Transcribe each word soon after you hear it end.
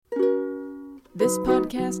This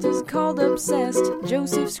podcast is called Obsessed.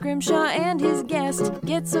 Joseph Scrimshaw and his guest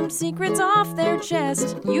get some secrets off their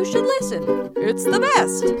chest. You should listen. It's the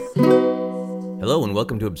best. Hello and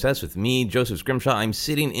welcome to Obsessed with me, Joseph Scrimshaw. I'm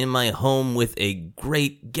sitting in my home with a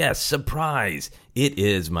great guest. Surprise! It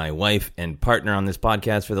is my wife and partner on this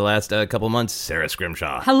podcast for the last couple months, Sara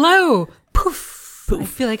Scrimshaw. Hello! Poof! I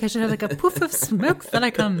feel like I should have like a poof of smoke that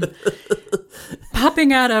I come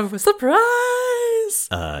popping out of. Surprise!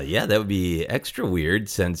 Yeah, that would be extra weird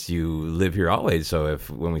since you live here always. So if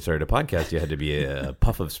when we started a podcast, you had to be a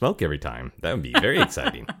puff of smoke every time, that would be very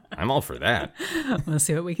exciting. I'm all for that. We'll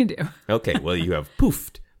see what we can do. Okay, well, you have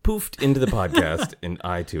poofed into the podcast, and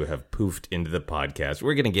I too have poofed into the podcast.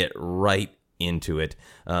 We're going to get right into it.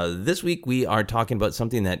 This week we are talking about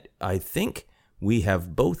something that I think we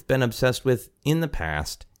have both been obsessed with in the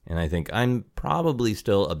past, and I think I'm probably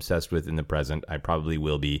still obsessed with in the present. I probably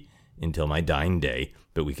will be until my dying day,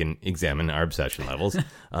 but we can examine our obsession levels.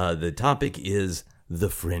 The topic is the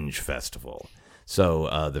Fringe Festival.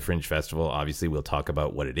 So the Fringe Festival, obviously, we'll talk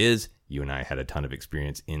about what it is. You and I had a ton of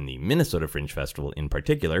experience in the Minnesota Fringe Festival in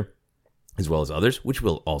particular, as well as others, which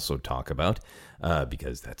we'll also talk about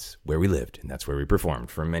because that's where we lived and that's where we performed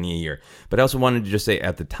for many a year. But I also wanted to just say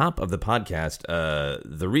at the top of the podcast,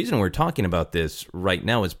 the reason we're talking about this right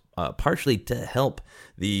now is partially to help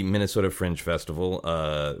the Minnesota Fringe Festival.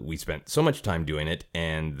 We spent so much time doing it,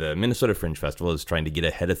 and the Minnesota Fringe Festival is trying to get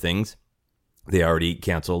ahead of things. They already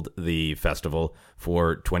canceled the festival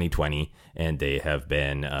for 2020, and they have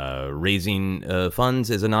been raising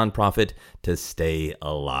funds as a nonprofit to stay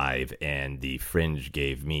alive. And the Fringe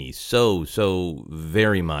gave me so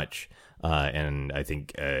very much, and I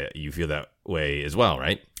think you feel that way as well,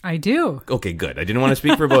 right? I do. Okay, good. I didn't want to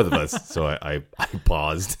speak for both of us, so I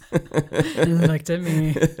paused. You looked at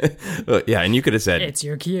me. Yeah, and you could have said, "It's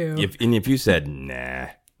your cue." If you said, nah,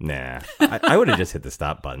 I would have just hit the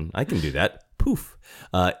stop button. I can do that. Poof.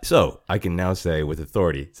 So I can now say with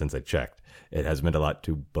authority, since I checked, it has meant a lot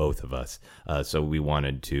to both of us. So we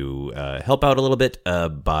wanted to help out a little bit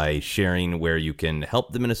by sharing where you can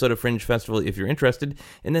help the Minnesota Fringe Festival if you're interested.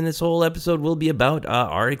 And then this whole episode will be about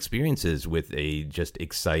our experiences with a just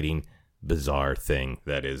exciting, bizarre thing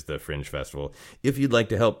that is the Fringe Festival. If you'd like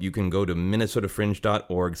to help, you can go to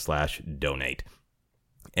minnesotafringe.org/donate.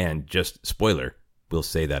 And just spoiler, we'll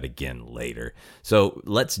say that again later. So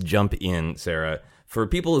let's jump in, Sara. For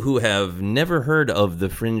people who have never heard of the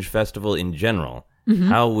Fringe Festival in general,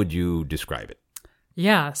 how would you describe it?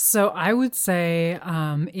 Yeah, so I would say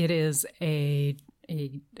it is I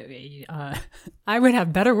would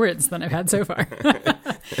have better words than I've had so far.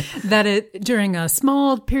 That it, during a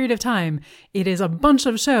small period of time, it is a bunch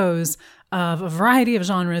of shows of a variety of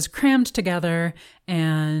genres crammed together,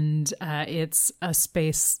 and it's a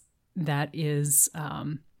space that is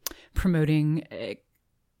promoting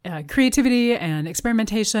creativity and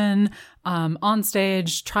experimentation on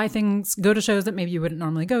stage, try things, go to shows that maybe you wouldn't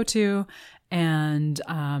normally go to, and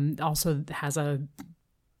also has a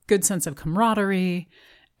good sense of camaraderie.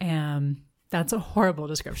 And that's a horrible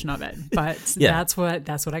description of it, but yeah, that's what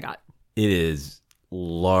I got. It is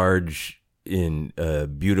large in a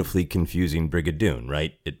beautifully confusing Brigadoon,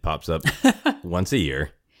 right? It pops up once a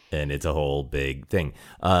year. And it's a whole big thing.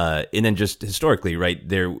 And then just historically, right,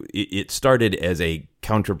 it started as a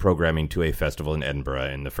counter-programming to a festival in Edinburgh,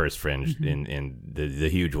 and the first Fringe, and the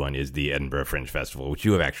huge one is the Edinburgh Fringe Festival, which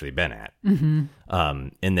you have actually been at. And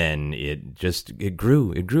then it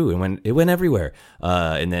grew, and it went everywhere.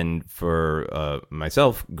 And then for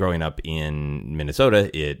myself, growing up in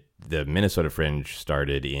Minnesota, the Minnesota Fringe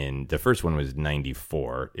started the first one was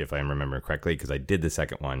 94, if I remember correctly, because I did the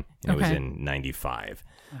second one, and it was in 95.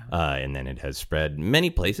 And then it has spread many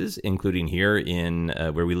places, including here in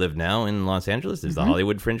where we live now in Los Angeles. There's the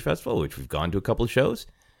Hollywood Fringe Festival, which we've gone to a couple of shows.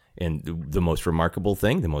 And the most remarkable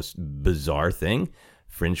thing, the most bizarre thing,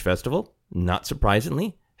 Fringe Festival, not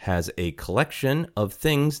surprisingly, has a collection of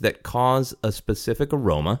things that cause a specific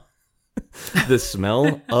aroma. The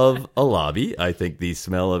smell of a lobby. I think the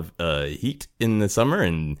smell of heat in the summer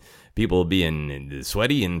and people being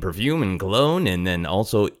sweaty and perfume and cologne. And then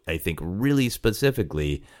also, I think really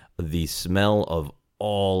specifically, the smell of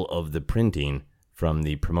all of the printing from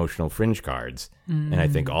the promotional Fringe cards. And I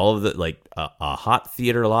think all of the, like a hot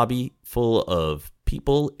theater lobby full of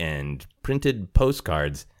people and printed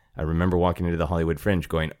postcards. I remember walking into the Hollywood Fringe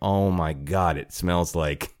going, oh my God, it smells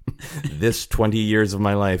like this 20 years of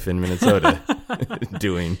my life in Minnesota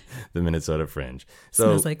doing the Minnesota Fringe. So,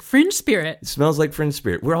 smells like Fringe spirit. It smells like Fringe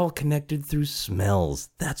spirit. We're all connected through smells.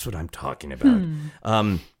 That's what I'm talking about.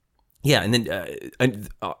 Yeah, and then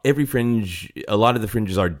every Fringe, a lot of the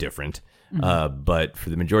Fringes are different. But for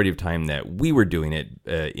the majority of time that we were doing it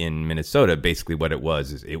in Minnesota, basically what it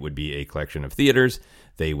was is it would be a collection of theaters.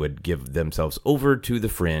 They would give themselves over to the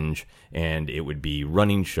Fringe, and it would be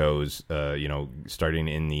running shows, starting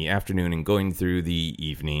in the afternoon and going through the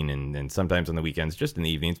evening, and sometimes on the weekends, just in the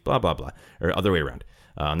evenings, blah, blah, blah, or other way around.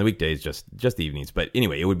 On the weekdays, just the evenings. But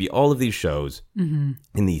anyway, it would be all of these shows, and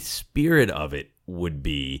the spirit of it would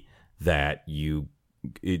be that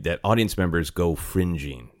that audience members go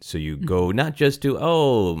fringing. So you go not just to,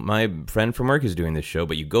 oh, my friend from work is doing this show,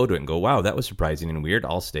 but you go to it and go, wow, that was surprising and weird.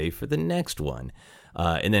 I'll stay for the next one.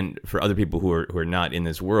 And then for other people who are not in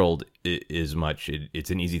this world as much, it's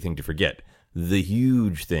an easy thing to forget. The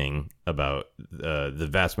huge thing about the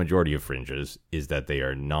vast majority of fringes is that they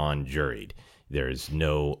are non-juried. There's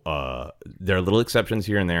no, there are little exceptions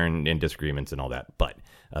here and there and disagreements and all that. But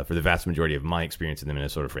for the vast majority of my experience in the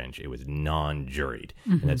Minnesota Fringe, it was non-juried.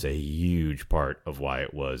 And that's a huge part of why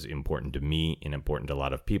it was important to me and important to a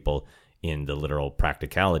lot of people in the literal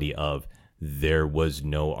practicality of there was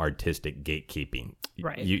no artistic gatekeeping.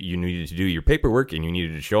 Right. You needed to do your paperwork and you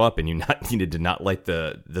needed to show up and you needed to not light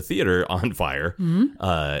the theater on fire.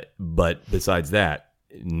 But besides that,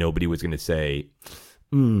 nobody was going to say,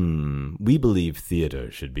 we believe theater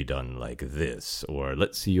should be done like this, or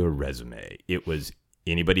let's see your resume. It was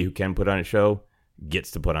anybody who can put on a show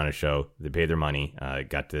gets to put on a show. They pay their money. It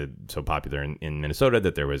got so popular in Minnesota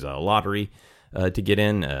that there was a lottery to get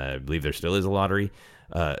in. I believe there still is a lottery.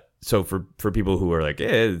 So for people who are like,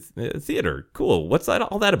 theater, cool, what's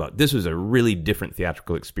all that about? This was a really different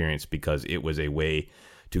theatrical experience because it was a way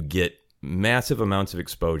to get massive amounts of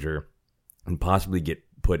exposure and possibly get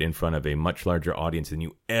put in front of a much larger audience than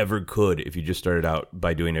you ever could if you just started out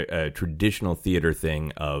by doing a traditional theater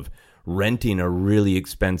thing of renting a really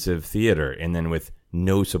expensive theater and then with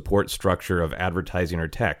no support structure of advertising or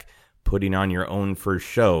tech, putting on your own first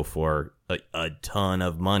show for a ton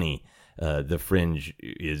of money. The Fringe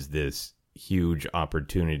is this huge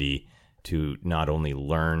opportunity to not only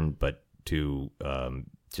learn, but to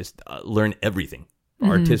just learn everything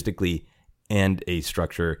artistically and a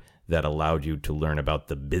structure that allowed you to learn about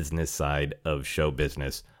the business side of show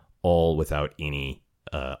business, all without any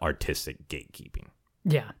artistic gatekeeping.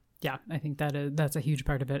 Yeah. I think that's a huge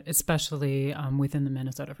part of it, especially within the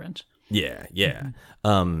Minnesota Fringe. Yeah.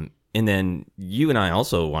 And then you and I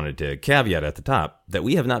also wanted to caveat at the top that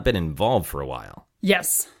we have not been involved for a while.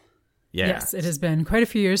 Yes. Yeah. Yes, it has been quite a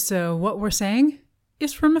few years. So what we're saying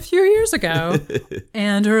is from a few years ago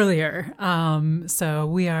and earlier. So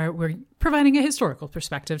we're providing a historical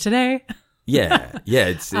perspective today. Yeah.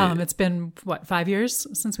 It's been 5 years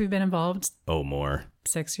since we've been involved? Oh, more.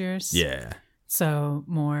 6 years? Yeah. So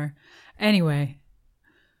more. Anyway,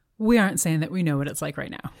 we aren't saying that we know what it's like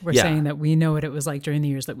right now. We're saying that we know what it was like during the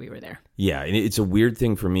years that we were there. Yeah, and it's a weird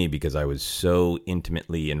thing for me because I was so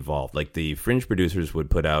intimately involved. Like the Fringe producers would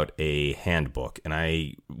put out a handbook, and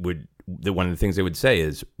one of the things they would say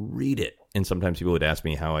is read it. And sometimes people would ask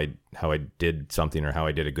me how I did something or how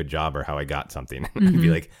I did a good job or how I got something. And I'd be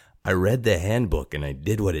like, I read the handbook and I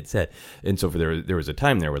did what it said. And so there was a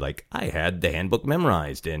time there where like I had the handbook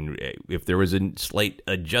memorized, and if there was a slight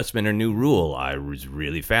adjustment or new rule, I was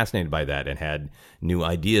really fascinated by that and had new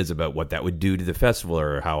ideas about what that would do to the festival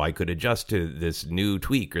or how I could adjust to this new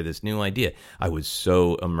tweak or this new idea. I was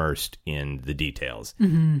so immersed in the details.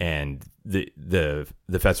 And the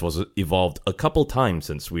festival's evolved a couple times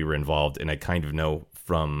since we were involved, and I kind of know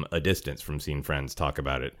from a distance from seeing friends talk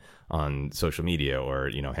about it on social media or,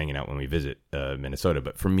 hanging out when we visit Minnesota.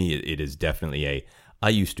 But for me, it is definitely I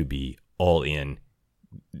used to be all in,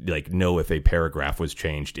 like know if a paragraph was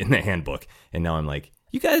changed in the handbook. And now I'm like,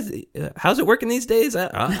 you guys, how's it working these days?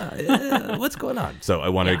 What's going on? So I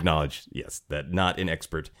want to acknowledge, yes, that not an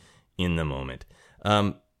expert in the moment.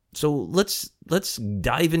 So let's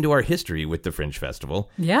dive into our history with the Fringe Festival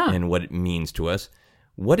and what it means to us.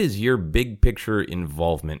 What is your big picture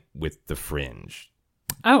involvement with the Fringe?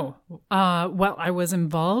 Well, I was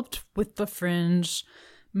involved with the Fringe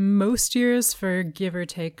most years for give or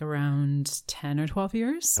take around 10 or 12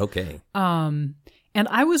 years. Okay. And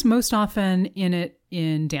I was most often in it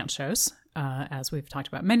in dance shows, as we've talked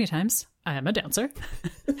about many times. I am a dancer.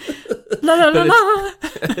 La, la, la, la.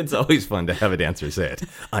 It's always fun to have a dancer say it.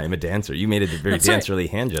 I am a dancer. You made a very dancerly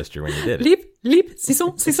hand gesture when you did it. Leap,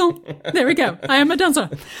 sisson. There we go. I am a dancer.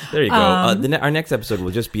 There you go. Our next episode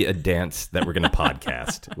will just be a dance that we're going to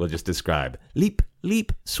podcast. We'll just describe leap,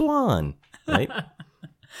 swan. Right?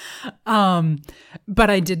 But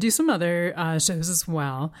I did do some other shows as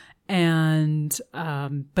well, and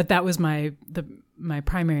but that was my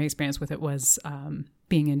primary experience with it was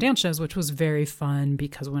being in dance shows, which was very fun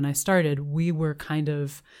because when I started, we were kind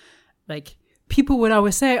of like people would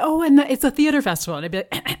always say, oh, and it's a theater festival. And I'd be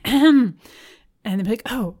like, and they'd be like,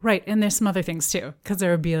 oh, right. And there's some other things too. Because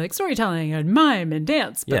there would be like storytelling and mime and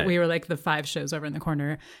dance. But we were like the 5 shows over in the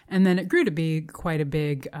corner. And then it grew to be quite a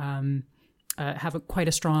big, quite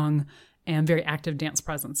a strong and very active dance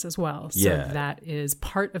presence as well. So that is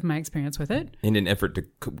part of my experience with it. In an effort to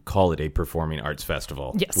call it a performing arts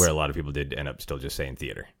festival. Yes. Where a lot of people did end up still just saying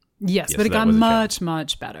theater. Yes, but it got much,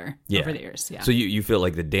 much better over the years. Yeah. So you feel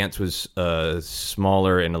like the dance was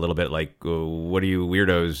smaller and a little bit like, what are you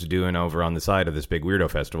weirdos doing over on the side of this big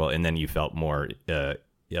weirdo festival? And then you felt more a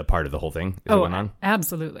part of the whole thing going on?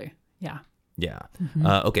 Absolutely. Yeah. Yeah.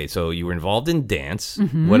 Okay, so you were involved in dance.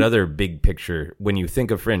 What other big picture, when you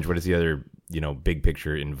think of Fringe, what is the other, big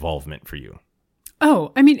picture involvement for you?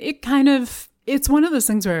 Oh, I mean, it's one of those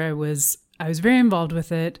things where I was very involved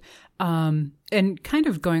with it. And kind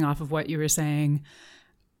of going off of what you were saying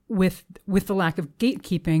with the lack of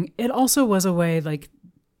gatekeeping, it also was a way, like,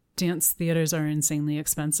 dance theaters are insanely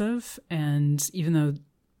expensive. And even though,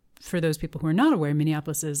 for those people who are not aware,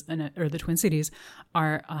 Minneapolis or the Twin Cities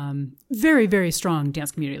are very, very strong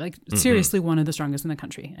dance community, like seriously one of the strongest in the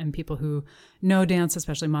country. And people who know dance,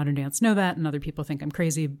 especially modern dance, know that. And other people think I'm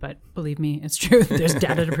crazy, but believe me, it's true. There's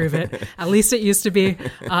data to prove it. At least it used to be.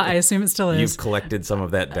 I assume it still is. You've collected some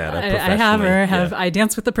of that data I have. I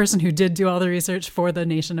danced with the person who did do all the research for the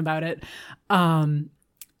nation about it.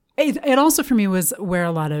 It also, for me, was where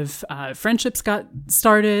a lot of friendships got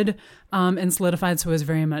started and solidified. So it was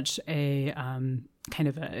very much a kind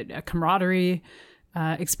of a camaraderie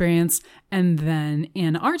experience. And then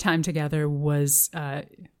in our time together was,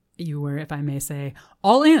 you were, if I may say,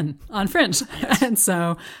 all in on Fringe. And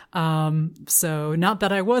so not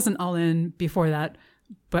that I wasn't all in before that,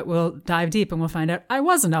 but we'll dive deep and we'll find out I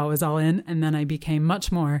wasn't always all in. And then I became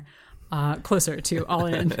much more closer to all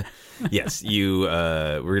in. Yes,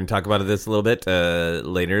 we're going to talk about this a little bit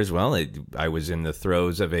later as well. I was in the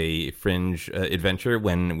throes of a Fringe adventure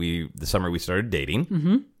when the summer we started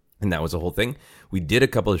dating, and that was a whole thing. We did a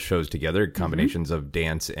couple of shows together, combinations of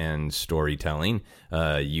dance and storytelling.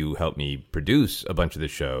 You helped me produce a bunch of the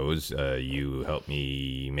shows. You helped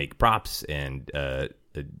me make props, and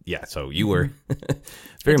so you were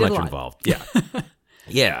very much involved. Yeah.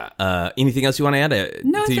 Yeah. Anything else you want to add?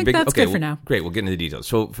 No, I think that's good for now. Great. We'll get into the details.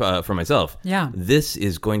 So for myself, this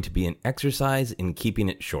is going to be an exercise in keeping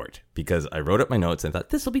it short because I wrote up my notes and I thought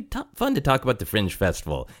this will be fun to talk about the Fringe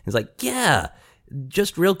Festival. It's like,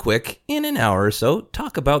 just real quick, in an hour or so,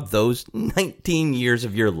 talk about those 19 years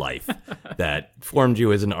of your life that formed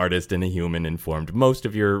you as an artist and a human and formed most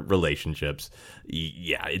of your relationships.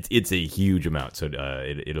 Yeah, it's a huge amount. So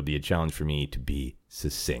it'll be a challenge for me to be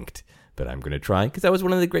succinct. But I'm going to try, because that was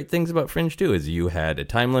one of the great things about Fringe, too, is you had a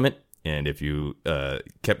time limit, and if you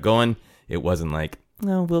kept going, it wasn't like,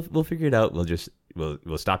 no, we'll figure it out,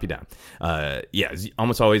 we'll stop you down. It's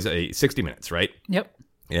almost always 60 minutes, right? Yep.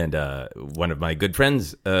 And one of my good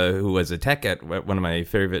friends, who was a tech at one of my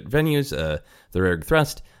favorite venues, the Rarg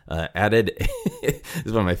Thrust, added, this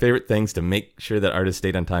is one of my favorite things to make sure that artists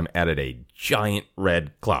stayed on time, added a giant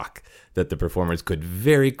red clock that the performers could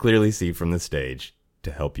very clearly see from the stage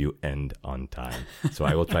to help you end on time. So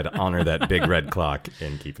I will try to honor that big red clock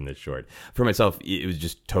and keeping this short. For myself, it was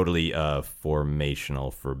just totally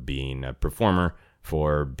formational for being a performer,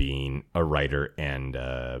 for being a writer and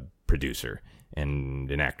a producer and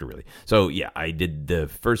an actor, really. So yeah, I did the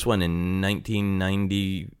first one in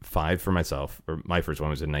 1995 for myself. Or my first one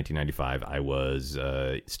was in 1995. I was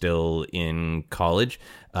still in college.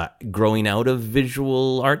 Growing out of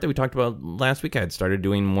visual art that we talked about last week, I had started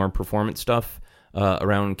doing more performance stuff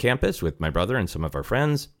around campus with my brother and some of our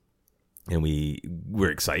friends. And we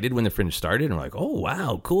were excited when the Fringe started. And we're like, oh,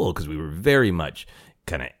 wow, cool. Because we were very much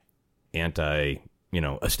kind of anti,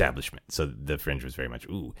 establishment. So the Fringe was very much,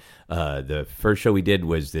 ooh. The first show we did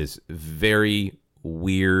was this very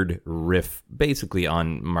weird riff, basically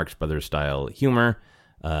on Marx Brothers style humor.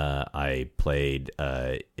 I played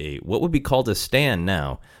what would be called a stand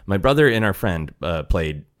now. My brother and our friend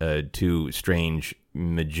played two strange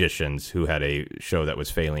magicians who had a show that was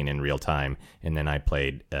failing in real time, and then I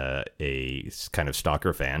played a kind of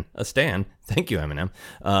stalker fan, a stan. Thank you, Eminem.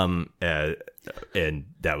 And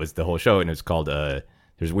that was the whole show, and it was called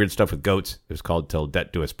there's weird stuff with goats. It was called Till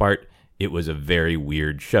Death Do Us Part. It was a very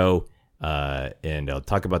weird show. And I'll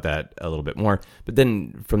talk about that a little bit more. But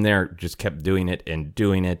then from there, just kept doing it and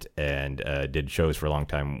did shows for a long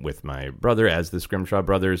time with my brother as the Scrimshaw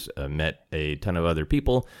brothers, met a ton of other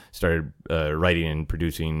people, started writing and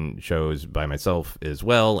producing shows by myself as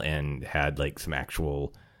well, and had like some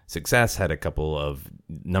actual success, had a couple of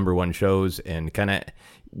number one shows, and kind of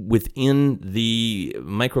within the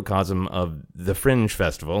microcosm of the Fringe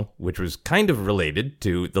Festival, which was kind of related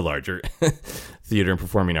to the larger theater and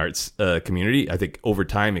performing arts community. I think over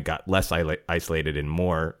time it got less isolated and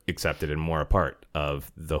more accepted and more a part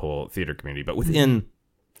of the whole theater community. But within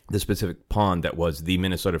the specific pond that was the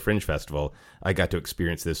Minnesota Fringe Festival, I got to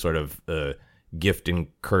experience this sort of gift and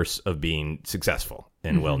curse of being successful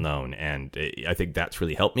and well known. And I think that's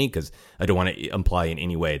really helped me, because I don't want to imply in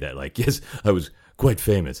any way that, like, yes, I was quite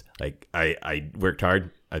famous. Like, I worked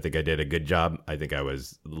hard. I think I did a good job. I think I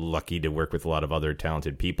was lucky to work with a lot of other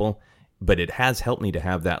talented people. But it has helped me to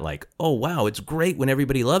have that, like, oh, wow, it's great when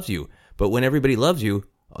everybody loves you. But when everybody loves you,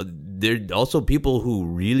 there are also people who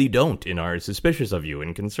really don't and are suspicious of you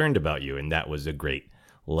and concerned about you. And that was a great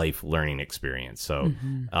life learning experience. So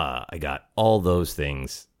I got all those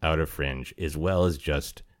things out of Fringe, as well as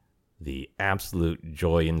just the absolute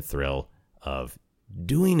joy and thrill of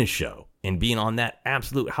doing a show and being on that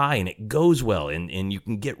absolute high, and it goes well, and you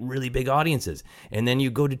can get really big audiences. And then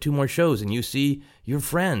you go to 2 more shows and you see your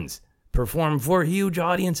friends perform for huge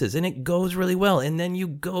audiences, and it goes really well. And then you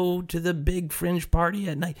go to the big Fringe party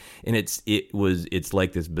at night, and it's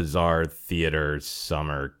like this bizarre theater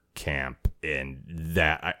summer camp. And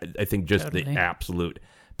that, I think, just the absolute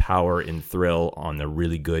power and thrill on the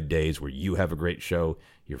really good days where you have a great show,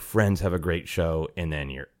 your friends have a great show, and then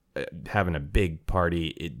you're having a big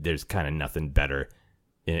party. There's kind of nothing better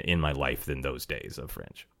in my life than those days of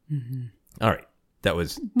Fringe. All right. That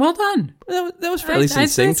was well done. That was fairly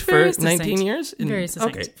succinct for 19 years. Very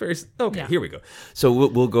succinct. Okay, Yeah. Here we go. So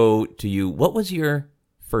we'll go to you. What was your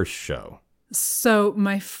first show? So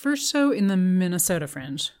my first show in the Minnesota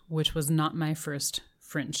Fringe, which was not my first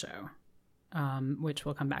Fringe show, which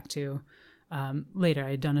we'll come back to later. I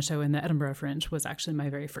had done a show in the Edinburgh Fringe, was actually my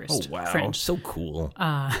very first Fringe. So cool.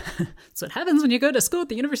 So it happens when you go to school at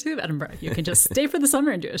the University of Edinburgh. You can just stay for the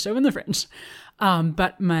summer and do a show in the Fringe.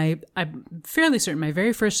 But I'm fairly certain my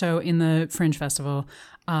very first show in the Fringe Festival.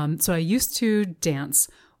 So I used to dance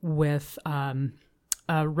with a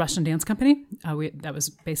Russian dance company that was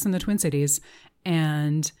based in the Twin Cities,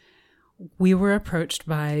 and we were approached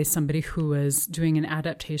by somebody who was doing an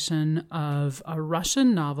adaptation of a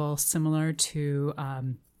Russian novel similar to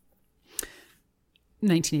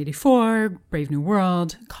 1984, Brave New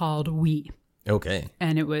World, called We. Okay.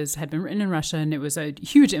 And it had been written in Russian. It was a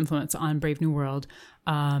huge influence on Brave New World.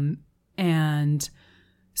 And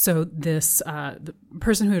so this the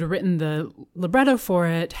person who had written the libretto for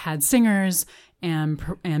it had singers and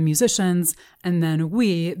musicians, and then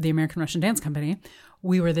we, the American Russian Dance Company,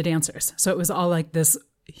 we were the dancers. So it was all like this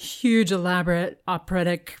huge, elaborate,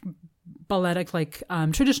 operatic, balletic, like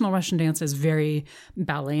traditional Russian dance is very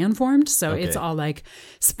ballet informed. So It's all like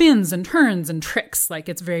spins and turns and tricks. Like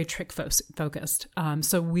it's very trick focused.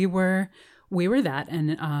 So we were that,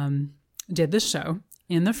 and did this show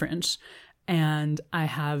in the Fringe, and I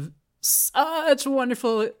have such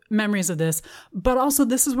wonderful memories of this. But also,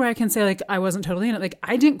 this is where I can say, like, I wasn't totally in it. Like,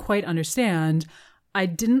 I didn't quite understand. I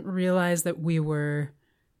didn't realize that we were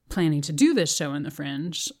planning to do this show in the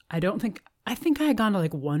Fringe. I think I had gone to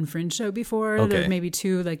like one Fringe show before. Okay. There were maybe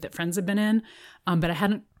 2 like that friends had been in, but I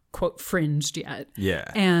hadn't quote fringed yet.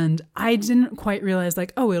 Yeah. And I didn't quite realize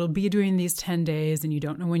like, oh, it'll be during these 10 days and you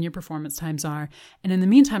don't know when your performance times are. And in the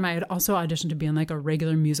meantime, I had also auditioned to be in like a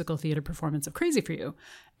regular musical theater performance of Crazy for You,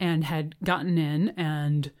 and had gotten in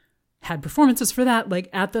and had performances for that like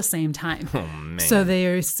at the same time. Oh, man. So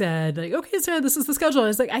they said like, okay, Sarah, this is the schedule. I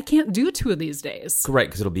was like, I can't do 2 of these days. Right,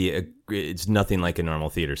 because it's nothing like a normal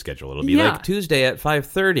theater schedule. It'll be like Tuesday at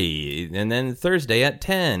 5:30, and then Thursday at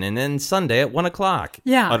 10, and then Sunday at 1 o'clock.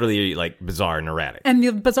 Yeah. Utterly like bizarre and erratic. And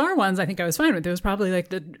the bizarre ones, I think I was fine with. There was probably like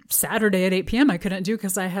the Saturday at 8 p.m. I couldn't do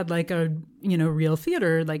because I had like a, real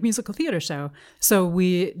theater, like musical theater show. So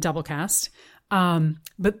we double cast. And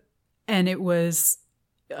it was,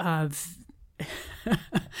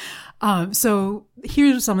 so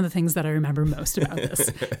here's some of the things that I remember most about this.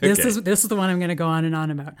 This is the one I'm going to go on and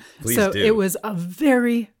on about. Please so do. It was a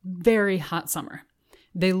very, very hot summer.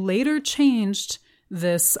 They later changed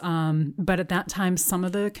this, but at that time, some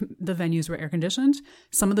of the venues were air conditioned.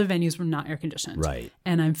 Some of the venues were not air conditioned. Right.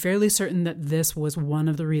 And I'm fairly certain that this was one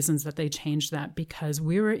of the reasons that they changed that, because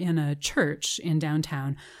we were in a church in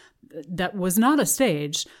downtown that was not a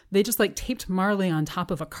stage. They just like taped Marley on top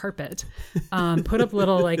of a carpet, put up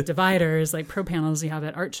little like dividers, like pro panels you have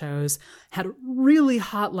at art shows, had really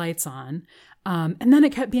hot lights on. And then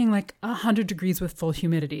it kept being like 100 degrees with full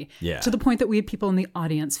humidity, to the point that we had people in the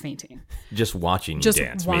audience fainting. Just watching you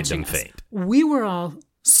dance made them faint. We were all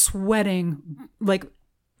sweating like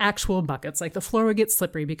actual buckets. Like the floor would get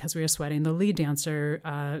slippery because we were sweating. The lead dancer,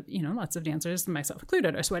 lots of dancers, myself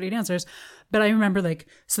included, are sweaty dancers. But I remember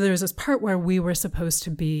so there was this part where we were supposed to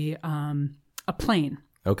be a plane.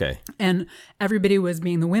 Okay. And everybody was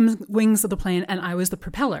being the wings of the plane, and I was the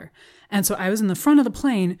propeller. And so I was in the front of the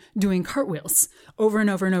plane doing cartwheels over and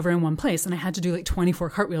over and over in one place. And I had to do 24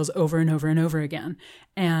 cartwheels over and over and over again.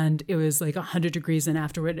 And it was 100 degrees. And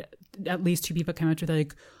afterward, at least 2 people came up to me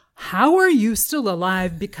like, how are you still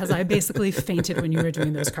alive? Because I basically fainted when you were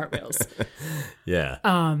doing those cartwheels. Yeah.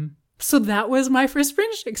 So that was my first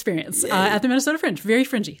Fringe experience at the Minnesota Fringe. Very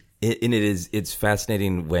fringy. It's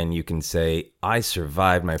fascinating when you can say, I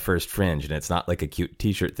survived my first Fringe, and it's not like a cute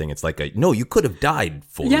t-shirt thing. It's like no, you could have died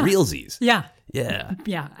for realsies. Yeah. Yeah.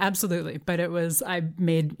 Yeah, absolutely. But I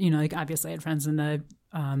made, obviously I had friends in the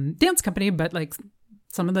dance company, but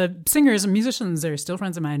some of the singers and musicians are still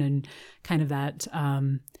friends of mine, and kind of that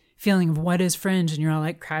feeling of what is Fringe, and you're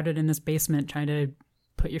all crowded in this basement trying to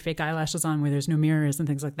put your fake eyelashes on where there's no mirrors and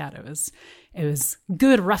things like that. It was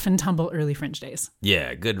good rough and tumble early Fringe days.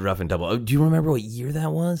 Yeah, good rough and tumble. Oh, do you remember what year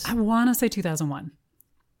that was? I want to say 2001.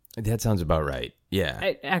 That sounds about right.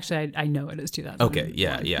 Yeah. I know it is 2001. Okay,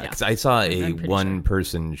 yeah. Because I saw a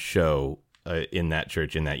one-person show in that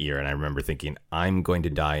church in that year, and I remember thinking, I'm going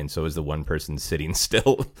to die, and so is the one person sitting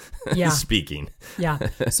still speaking. Yeah.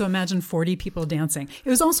 So imagine 40 people dancing. It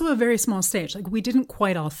was also a very small stage. We didn't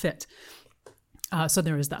quite all fit. So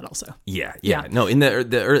there was that also. Yeah. No, in the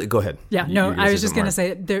early, go ahead. Yeah, I was just going to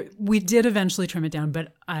say we did eventually trim it down,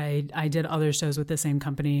 but I did other shows with the same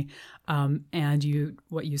company. And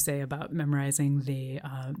what you say about memorizing the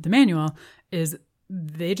manual is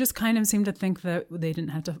they just kind of seem to think that they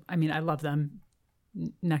didn't have to. I mean, I love them,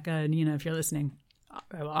 NECA and Nina, if you're listening.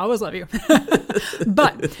 I will always love you.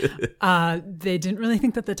 But they didn't really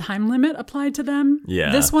think that the time limit applied to them.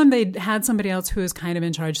 Yeah. This one, they had somebody else who was kind of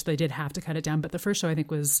in charge, so they did have to cut it down. But the first show, I think,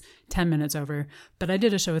 was 10 minutes over. But I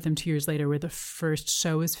did a show with them 2 years later where the first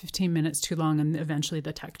show was 15 minutes too long, and eventually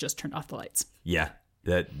the tech just turned off the lights. Yeah.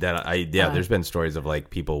 There's been stories of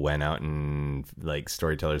people went out and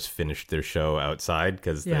storytellers finished their show outside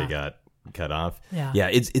because they got cut off. Yeah.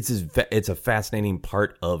 It's a fascinating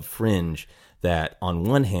part of Fringe that on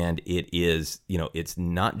one hand, it is, it's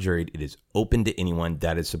not juried. It is open to anyone.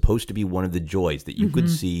 That is supposed to be one of the joys that you could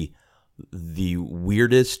see the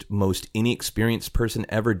weirdest, most inexperienced person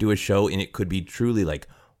ever do a show. And it could be truly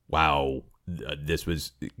wow, this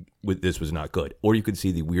was not good. Or you could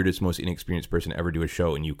see the weirdest, most inexperienced person ever do a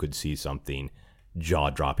show, and you could see something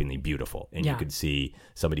jaw-droppingly beautiful, and you could see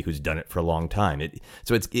somebody who's done it for a long time.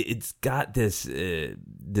 It's got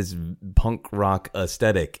this punk rock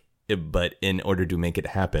aesthetic. But in order to make it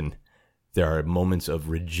happen, there are moments of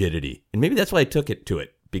rigidity. And maybe that's why I took it to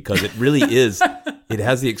it, because it really is, it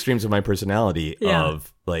has the extremes of my personality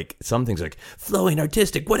of some things flowing,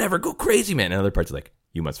 artistic, whatever, go crazy, man. And other parts are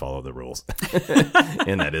you must follow the rules.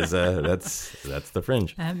 And that is, that's the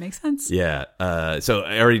Fringe. That makes sense. Yeah. So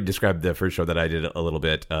I already described the first show that I did a little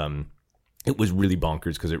bit. It was really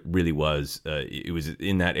bonkers because it really was, it was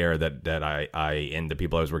in that era that I and the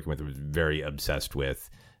people I was working with was very obsessed with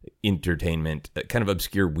entertainment, kind of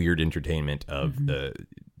obscure, weird entertainment of the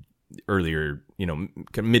earlier,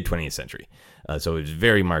 mid 20th century. So it was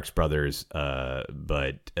very Marx Brothers,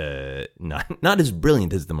 but not as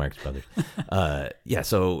brilliant as the Marx Brothers.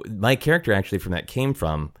 So my character actually from that came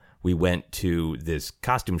from, we went to this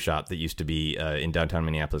costume shop that used to be in downtown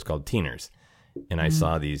Minneapolis called Teeners. And I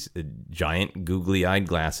saw these giant googly-eyed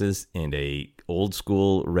glasses and a old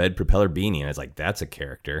school red propeller beanie. And I was like, that's a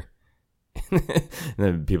character. And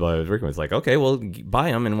the people I was working with was okay, well,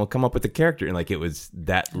 buy them and we'll come up with a character. And it was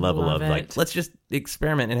that level of let's just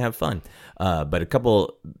experiment and have fun. But a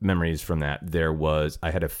couple memories from that,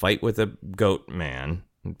 I had a fight with a goat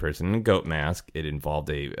person in a goat mask. It involved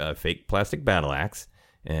a fake plastic battle axe.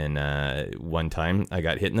 And one time I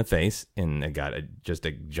got hit in the face and I got just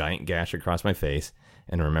a giant gash across my face.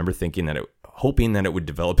 And I remember hoping that it would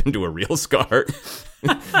develop into a real scar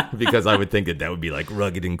because I would think that would be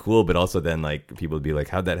rugged and cool. But also then people would be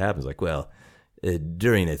how'd that happen? It's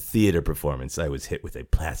during a theater performance, I was hit with a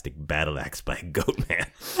plastic battle axe by a goat man.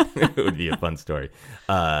 It would be a fun story.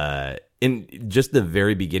 In just the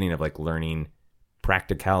very beginning of learning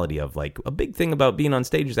practicality of a big thing about being on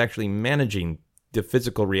stage is actually managing the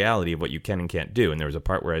physical reality of what you can and can't do. And there was a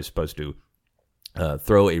part where I was supposed to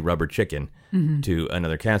throw a rubber chicken to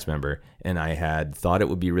another cast member, and I had thought it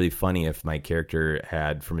would be really funny if my character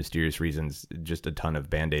had, for mysterious reasons, just a ton of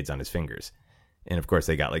Band-Aids on his fingers. And of course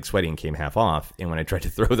they got sweaty and came half off, and when I tried to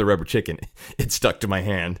throw the rubber chicken, it stuck to my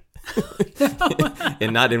hand.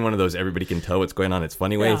 And not in one of those everybody can tell what's going on, it's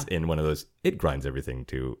funny ways. In one of those it grinds everything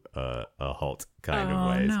to a halt kind of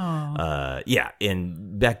ways. No.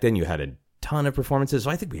 And back then you had a ton of performances. So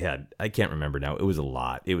I think we had, I can't remember now, it was a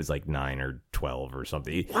lot. It was like 9 or 12 or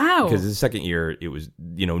something. Wow. Because the second year it was,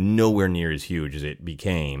 nowhere near as huge as it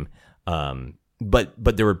became. But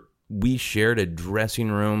we shared a dressing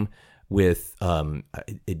room with a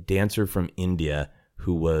dancer from India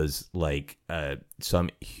who was like some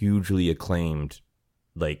hugely acclaimed,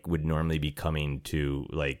 like would normally be coming to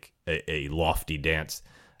like a lofty dance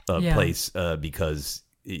place because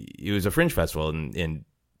it was a Fringe Festival and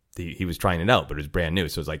he was trying it out, but it was brand new.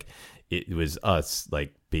 So it was like, it was us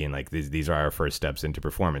like being like, these are our first steps into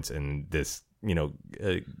performance. And this,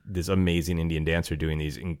 this amazing Indian dancer doing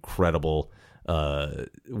these incredible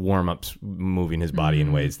warm-ups, moving his body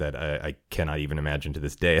in ways that I cannot even imagine to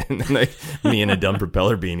this day. And then me in a dumb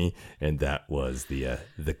propeller beanie, and that was the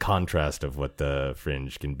contrast of what the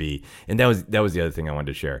Fringe can be. And that was the other thing I wanted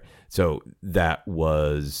to share. So that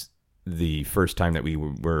was the first time that we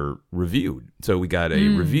were reviewed. So we got a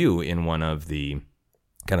review in one of the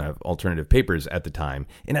kind of alternative papers at the time.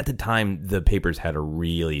 And at the time, the papers had a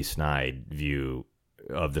really snide view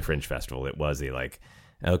of the Fringe Festival. It was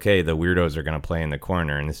okay, the weirdos are going to play in the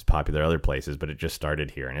corner, and this is popular other places, but it just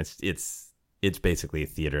started here, and it's basically a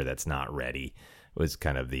theater that's not ready. Was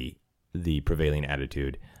kind of the prevailing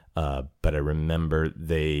attitude. But I remember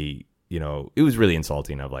they, it was really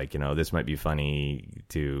insulting. Of like, this might be funny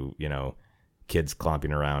to kids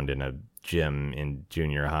clomping around in a gym in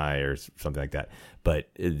junior high or something like that. But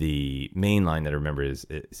the main line that I remember is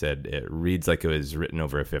it said it reads like it was written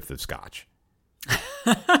over a fifth of scotch.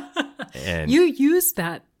 And you used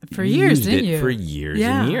that for years, didn't you? For years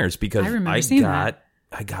and years, because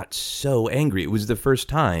I got so angry. It was the first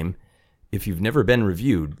time, if you've never been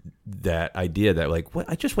reviewed, that idea that like, what,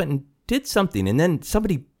 I just went and did something, and then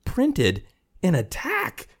somebody printed an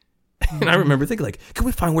attack. And I remember thinking, like, can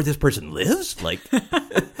we find where this person lives? Like,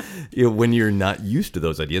 when you're not used to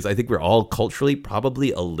those ideas, I think we're all culturally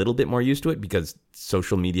probably a little bit more used to it because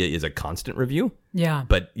social media is a constant review. Yeah.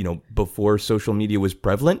 But, before social media was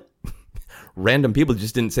prevalent, random people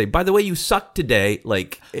just didn't say, by the way, you suck today.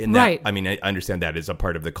 Like, in that, right. I mean, I understand that is a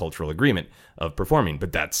part of the cultural agreement of performing,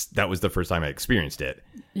 but that was the first time I experienced it.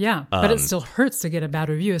 Yeah, but it still hurts to get a bad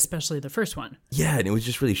review, especially the first one. Yeah, and it was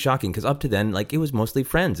just really shocking because up to then, like, it was mostly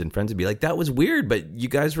friends, and friends would be like, that was weird, but you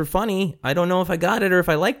guys were funny. I don't know if I got it or if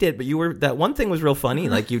I liked it, but that one thing was real funny.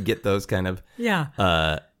 Like, you'd get those kind of...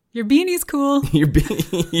 Yeah. Your beanie's cool. Your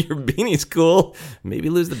beanie's cool. Maybe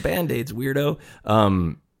lose the Band-Aids, weirdo.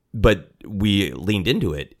 But we leaned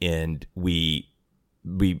into it, and we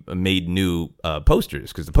made new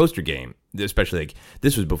posters, because the poster game, especially like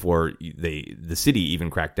this was before the city even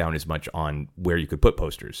cracked down as much on where you could put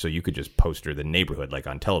posters. So you could just poster the neighborhood like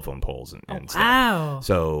on telephone poles and stuff. Wow.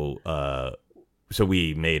 So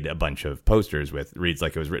we made a bunch of posters with reads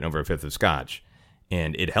like it was written over a fifth of scotch,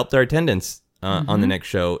 and it helped our attendance on the next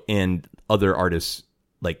show. And other artists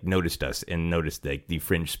like noticed us and noticed like the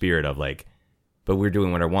Fringe spirit of like, but we're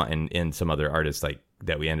doing what I want. And some other artists like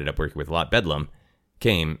that we ended up working with a lot, Bedlam,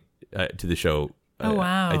 came to the show.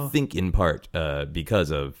 Wow. I think in part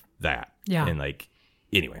because of that. Yeah. And like,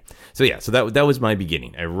 anyway. So yeah, so that was my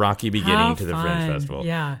beginning, a rocky beginning to the Fringe Festival.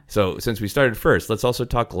 Yeah. So since we started first, let's also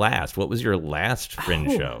talk last. What was your last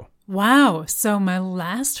Fringe show? Wow. So my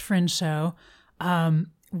last Fringe show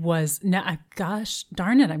was, gosh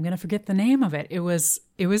darn it, I'm going to forget the name of it. It was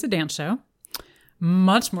a dance show.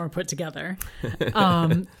 Much more put together.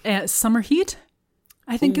 Summer Heat,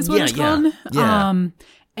 I think is what it's called. Yeah.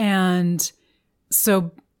 And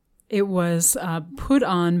so it was put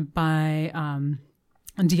on by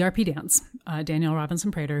DRP Dance, Danielle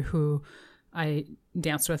Robinson Prater, who I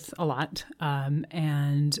danced with a lot.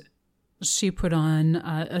 And she put on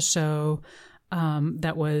a show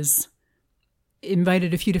that was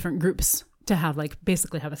invited a few different groups to have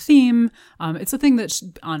basically have a theme. It's a thing that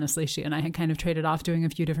she and I had kind of traded off doing a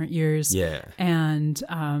few different years. Yeah.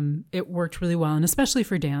 And it worked really well. And especially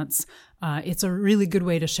for dance, it's a really good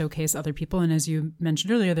way to showcase other people. And as you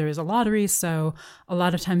mentioned earlier, there is a lottery. So a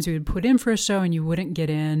lot of times you would put in for a show and you wouldn't get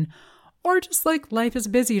in, or just like life is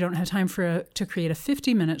busy. You don't have time to create a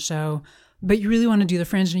 50-minute show, but you really want to do the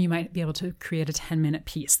Fringe, and you might be able to create a 10-minute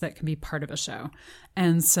piece that can be part of a show.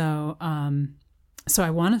 And so, so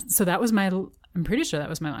that was I'm pretty sure that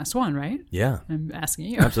was my last one, right? Yeah. I'm asking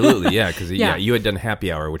you. Absolutely, yeah, because you had done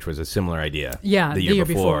Happy Hour, which was a similar idea. Yeah, the year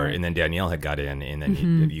before, and then Danielle had got in, and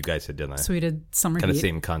then you guys had done that. So we did Summer Heat. Kind of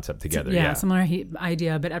same concept together. Yeah, similar heat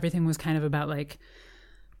idea, but everything was kind of about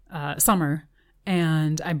summer.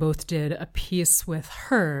 And I both did a piece with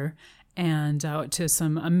her and to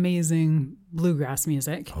some amazing bluegrass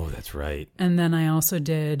music. Oh, that's right. And then I also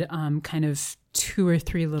did kind of 2 or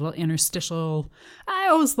 3 little interstitial. I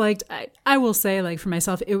always liked, I will say, like for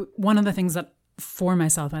myself, one of the things that for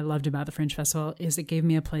myself I loved about the Fringe Festival is it gave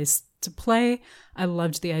me a place to play. I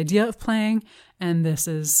loved the idea of playing. And this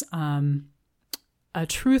is a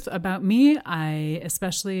truth about me.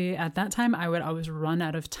 Especially at that time, I would always run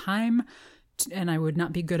out of time and I would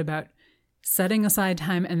not be good about setting aside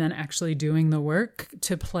time and then actually doing the work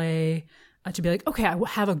to play, to be like, okay, I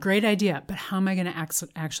have a great idea, but how am I going to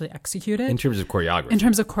actually execute it? In terms of choreography. In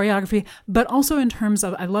terms of choreography, but also in terms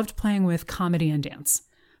of, I loved playing with comedy and dance.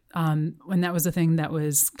 When that was a thing that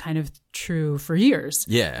was kind of true for years.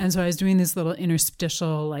 Yeah. And so I was doing these little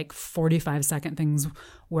interstitial, like 45-second things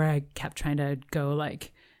where I kept trying to go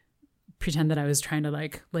like, pretend that I was trying to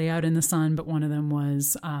like lay out in the sun. But one of them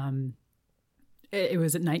was, it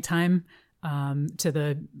was at nighttime, to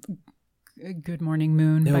the Good Morning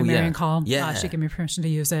Moon by Marian Call. Yeah. She gave me permission to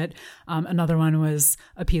use it. Another one was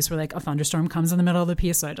a piece where like a thunderstorm comes in the middle of the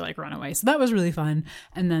piece, so I had to like run away. So that was really fun.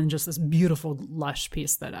 And then just this beautiful lush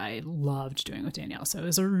piece that I loved doing with Danielle. So it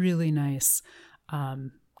was a really nice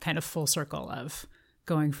kind of full circle of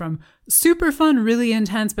going from super fun, really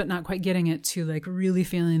intense, but not quite getting it, to like really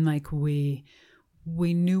feeling like we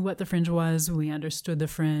knew what the Fringe was, we understood the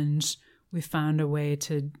Fringe, we found a way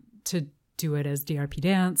to do it as DRP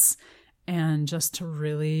dance, and just to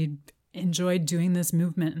really enjoy doing this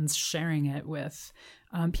movement and sharing it with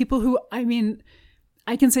people who, I mean,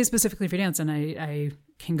 I can say specifically for dance, and I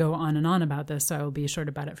can go on and on about this, so I will be short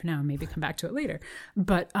about it for now and maybe come back to it later.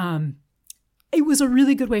 But it was a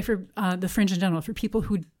really good way for the Fringe in general, for people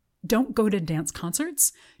who don't go to dance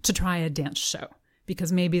concerts, to try a dance show.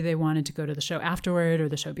 Because maybe they wanted to go to the show afterward or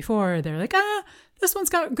the show before. They're like, this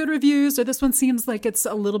one's got good reviews, or this one seems like it's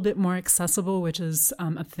a little bit more accessible, which is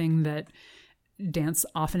a thing that dance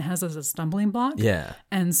often has as a stumbling block. Yeah.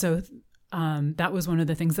 And so that was one of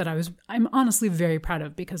the things that I'm honestly very proud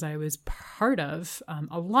of, because I was part of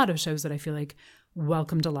a lot of shows that I feel like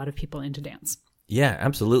welcomed a lot of people into dance. Yeah,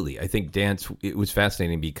 absolutely. I think dance, it was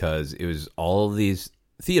fascinating because it was all of these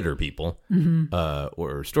theater people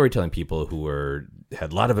or storytelling people who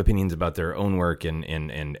had a lot of opinions about their own work and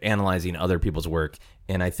analyzing other people's work.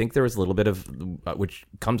 And I think there was a little bit of, which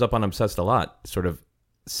comes up on Obsessed a lot, sort of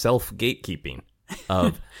self-gatekeeping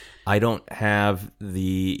of, I don't have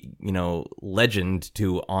the, legend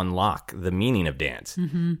to unlock the meaning of dance.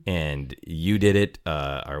 Mm-hmm. And you did it.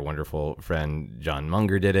 Our wonderful friend John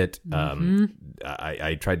Munger did it.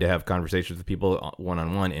 I tried to have conversations with people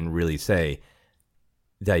one-on-one and really say,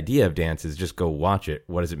 the idea of dance is just go watch it.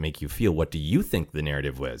 What does it make you feel? What do you think the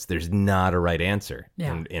narrative was? There's not a right answer.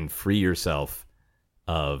 Yeah. And free yourself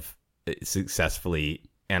of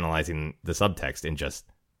successfully analyzing the subtext and just,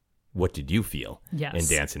 what did you feel? Yes. And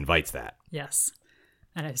dance invites that. Yes.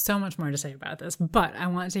 And I have so much more to say about this, but I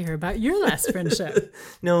want to hear about your last Fringe show.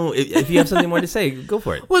 No, if you have something more to say, go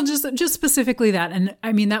for it. Well, just specifically that. And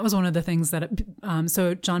I mean, that was one of the things that,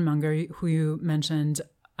 so John Munger, who you mentioned,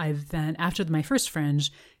 I've then, after my first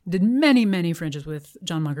Fringe, did many, many Fringes with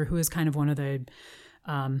John Munger, who is kind of one of the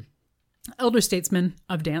elder statesmen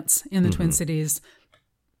of dance in the Twin Cities.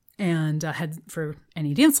 And had, for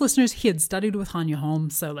any dance listeners, he had studied with Hanya Holm.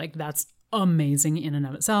 So like, that's amazing in and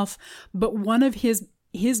of itself. But one of his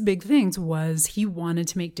big things was he wanted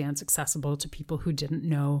to make dance accessible to people who didn't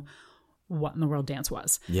know what in the world dance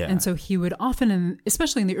was. Yeah. And so he would often,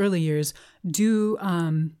 especially in the early years, do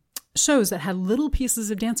shows that had little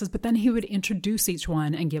pieces of dances, but then he would introduce each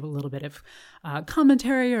one and give a little bit of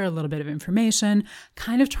commentary or a little bit of information,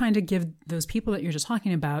 kind of trying to give those people that you're just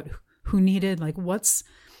talking about who needed, like, what's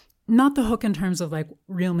not the hook in terms of like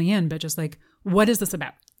reel me in, but just like, what is this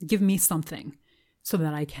about? Give me something so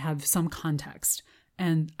that I have some context.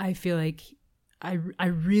 And I feel like I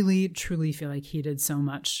really, truly feel like he did so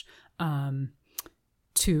much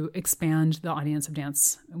to expand the audience of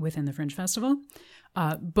dance within the Fringe Festival.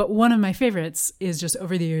 But one of my favorites is just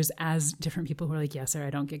over the years, as different people who are like, yes, sir,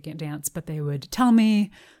 I don't get dance, but they would tell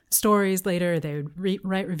me stories later. They would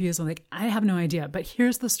write reviews. I'm like, I have no idea, but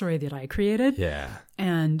here's the story that I created. Yeah.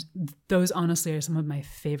 And those honestly are some of my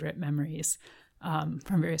favorite memories from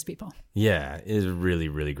various people. Yeah, it is really,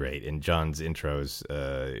 really great. And John's intros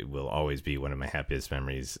will always be one of my happiest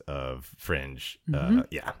memories of Fringe.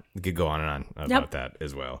 Yeah, we could go on and on about that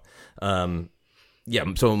as well. Yeah,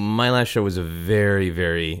 so my last show was a very,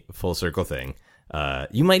 very full circle thing.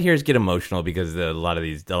 You might hear us get emotional because a lot of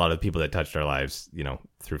the people that touched our lives,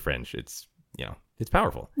 through Fringe, it's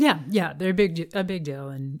powerful. Yeah, they're a big deal,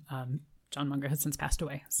 and John Munger has since passed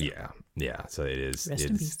away. So. Yeah. So it's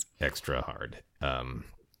extra hard.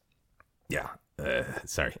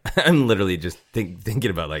 Sorry, I'm literally just thinking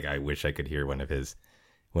about like I wish I could hear one of his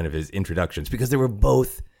introductions, because they were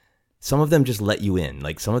both. Some of them just let you in.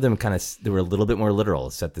 Like some of them they were a little bit more literal,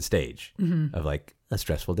 set the stage of like a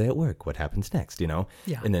stressful day at work. What happens next? Yeah.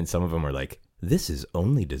 And then some of them were like, this is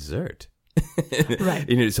only dessert.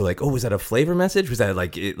 Right. So like, oh, was that a flavor message? Was that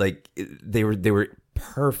like they were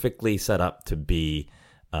perfectly set up to be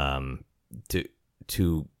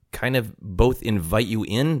to kind of both invite you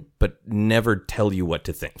in, but never tell you what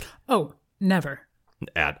to think. Oh, never.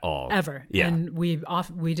 At all. Ever. Yeah. And we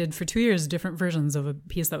did for 2 years different versions of a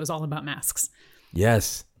piece that was all about masks.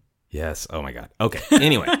 Yes. Oh my God. Okay.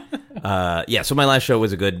 Anyway. So my last show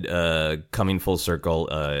was a good coming full circle,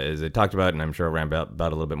 as I talked about, and I'm sure I'll ramble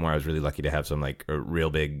about a little bit more. I was really lucky to have some like a real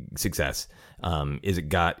big success. As it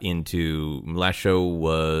got into, last show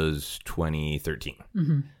was 2013.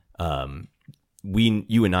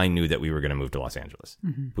 You and I knew that we were going to move to Los Angeles,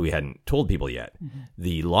 but we hadn't told people yet.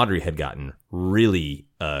 The lottery had gotten really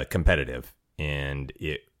competitive, and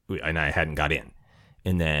I hadn't got in.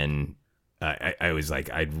 And then I was like,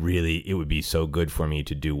 it would be so good for me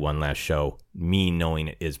to do one last show, me knowing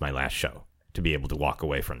it is my last show, to be able to walk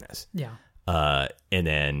away from this. Yeah. And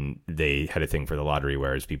then they had a thing for the lottery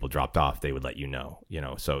where as people dropped off, they would let you know.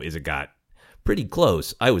 So as it got pretty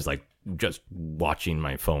close, I was like, just watching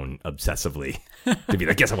my phone obsessively to be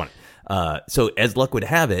like, yes, I want it. So as luck would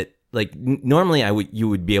have it, like normally you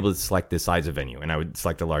would be able to select the size of venue, and I would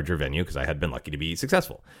select a larger venue because I had been lucky to be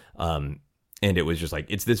successful. And it was just like,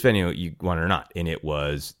 it's this venue, you want it or not. And it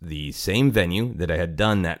was the same venue that I had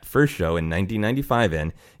done that first show in 1995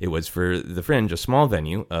 in. It was for the Fringe, a small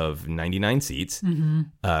venue of 99 seats,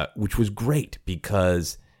 which was great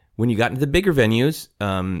because when you got into the bigger venues,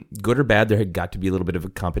 good or bad, there had got to be a little bit of a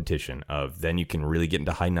competition of then you can really get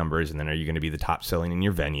into high numbers, and then are you going to be the top selling in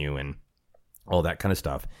your venue and all that kind of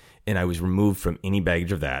stuff. And I was removed from any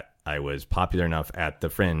baggage of that. I was popular enough at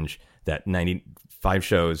the Fringe that 95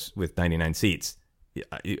 shows with 99 seats,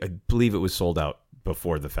 I believe it was sold out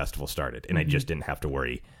before the festival started, and I just didn't have to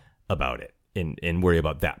worry about it and worry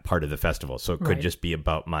about that part of the festival. So it could just be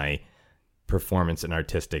about my performance and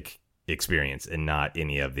artistic experience and not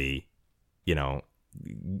any of the,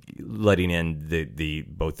 letting in the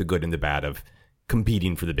both the good and the bad of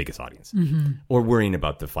competing for the biggest audience or worrying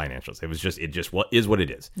about the financials. It just what is what it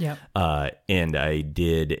is. Yeah. And I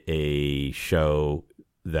did a show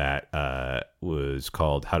that was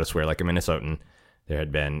called How to Swear Like a Minnesotan. There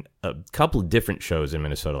had been a couple of different shows in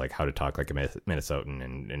Minnesota, like How to Talk Like a Minnesotan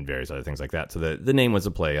and various other things like that. So the name was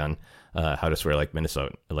a play on How to Swear Like a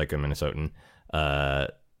Minnesotan.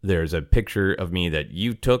 There's a picture of me that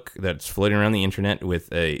you took that's floating around the internet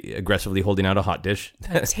with aggressively holding out a hot dish.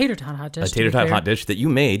 A tater tot hot dish. A tater tot hot dish that you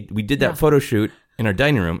made. We did that photo shoot in our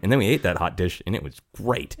dining room, and then we ate that hot dish, and it was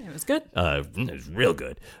great. It was good. It was real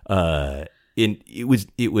good. It was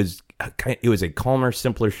a calmer,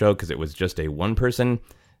 simpler show because it was just a one-person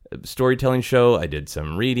storytelling show. I did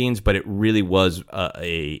some readings, but it really was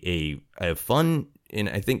a fun and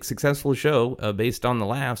I think successful show based on the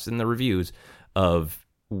laughs and the reviews of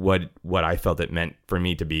what I felt it meant for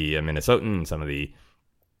me to be a Minnesotan, and some of the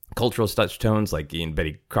cultural touchstones, like Ian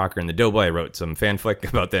Betty Crocker and the Doughboy. I wrote some fanfic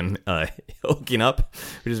about them hooking up,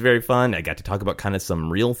 which is very fun. I got to talk about kind of some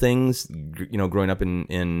real things, growing up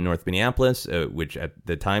in North Minneapolis, which at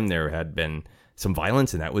the time there had been some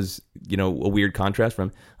violence, and that was, a weird contrast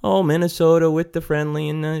from, Minnesota with the friendly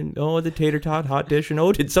and the tater tot hot dish,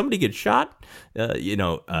 and did somebody get shot?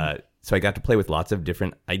 So I got to play with lots of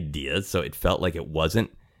different ideas, so it felt like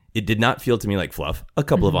it did not feel to me like fluff. A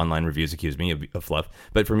couple of online reviews accused me of fluff,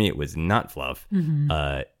 but for me it was not fluff.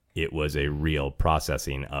 It was a real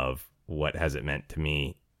processing of what has it meant to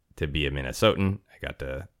me to be a Minnesotan. I got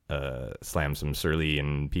to slam some Surly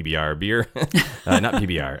and PBR beer. Not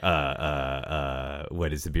PBR.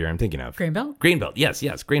 What is the beer I'm thinking of? Grainbelt? Grainbelt, yes,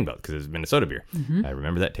 Grainbelt, because it's Minnesota beer. I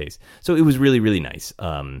remember that taste. So it was really, really nice.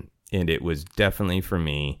 And it was definitely for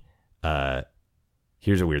me,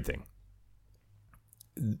 here's a weird thing.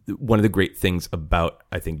 One of the great things about,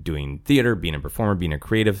 I think, doing theater, being a performer, being a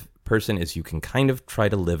creative person, is you can kind of try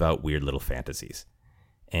to live out weird little fantasies.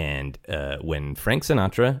 And when Frank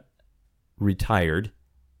Sinatra retired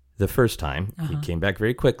the first time, he came back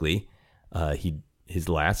very quickly. His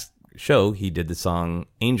last show, he did the song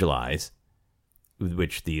Angel Eyes,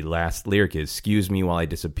 which the last lyric is, "Excuse me while I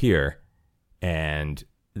disappear." And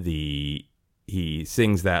he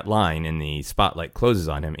sings that line, and the spotlight closes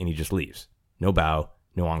on him, and he just leaves. No bow,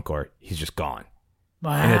 no encore. He's just gone.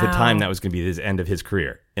 Wow. And at the time, that was going to be his end of his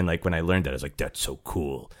career. And like when I learned that, I was like, that's so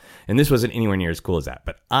cool. And this wasn't anywhere near as cool as that.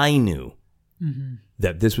 But I knew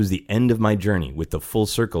that this was the end of my journey with the full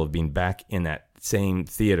circle of being back in that same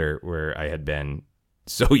theater where I had been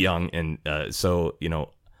so young and so,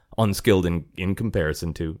 unskilled in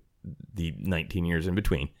comparison to the 19 years in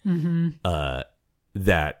between.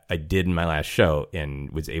 That I did in my last show and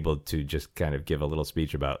was able to just kind of give a little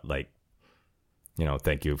speech about like,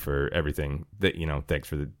 thank you for everything that, thanks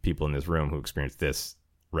for the people in this room who experienced this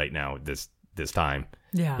right now, this time,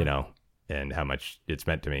 and how much it's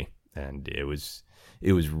meant to me. And it was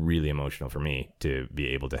really emotional for me to be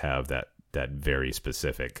able to have that very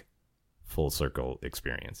specific full circle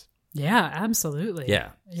experience. Yeah, absolutely.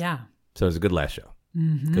 Yeah. Yeah. So it was a good last show.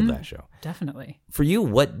 Good last show. Definitely. For you,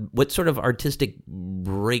 what sort of artistic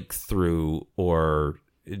breakthrough or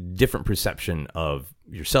different perception of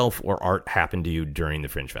yourself or art happened to you during the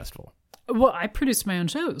Fringe Festival? Well, I produced my own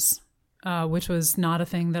shows, which was not a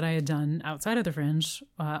thing that I had done outside of the Fringe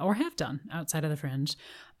or have done outside of the Fringe.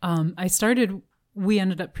 We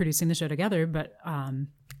ended up producing the show together, but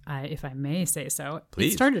if I may say so,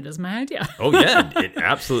 Please. It started as my idea. Oh, yeah. It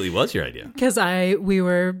absolutely was your idea. Because we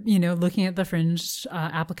were, looking at the Fringe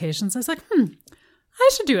applications. I was like, I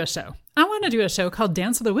should do a show. I want to do a show called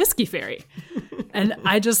Dance with a Whiskey Fairy. And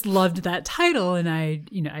I just loved that title. And I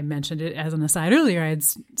mentioned it as an aside earlier. I had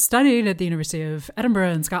studied at the University of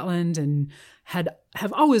Edinburgh in Scotland and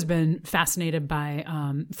have always been fascinated by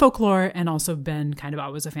folklore and also been kind of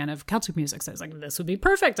always a fan of Celtic music. So I was like, this would be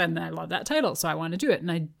perfect. And I love that title. So I want to do it. And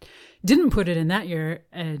I didn't put it in that year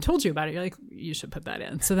and told you about it. You're like, you should put that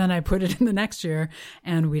in. So then I put it in the next year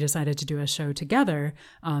and we decided to do a show together,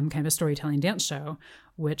 kind of a storytelling dance show,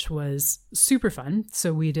 which was super fun.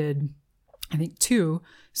 So we did, I think, 2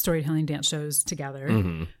 storytelling dance shows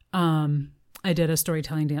together. I did a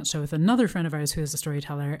storytelling dance show with another friend of ours who is a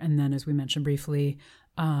storyteller. And then, as we mentioned briefly,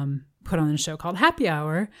 put on a show called Happy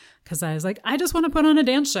Hour because I was like, I just want to put on a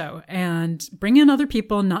dance show and bring in other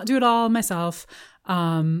people, not do it all myself.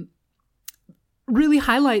 Really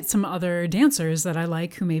highlight some other dancers that I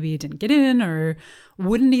like who maybe didn't get in or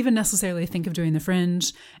wouldn't even necessarily think of doing the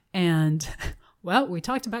Fringe. And well, we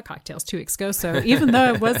talked about cocktails 2 weeks ago. So even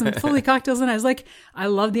though it wasn't fully cocktails, and I was like, I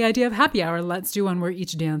love the idea of happy hour. Let's do one where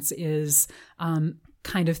each dance is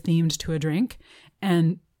kind of themed to a drink.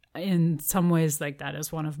 And in some ways, like that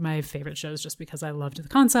is one of my favorite shows just because I loved the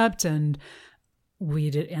concept. And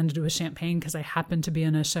we ended with champagne because I happened to be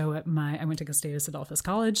in a show I went to Gustavus Adolphus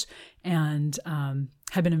College and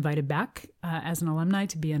had been invited back as an alumni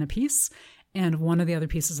to be in a piece. And one of the other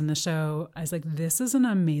pieces in the show, I was like, this is an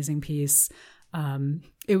amazing piece.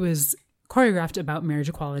 It was choreographed about marriage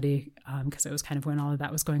equality because it was kind of when all of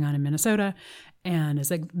that was going on in Minnesota. And it's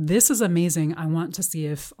like, this is amazing. I want to see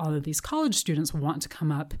if all of these college students want to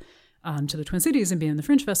come up to the Twin Cities and be in the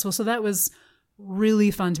Fringe Festival. So that was really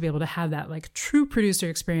fun to be able to have that like true producer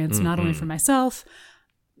experience, not only for myself,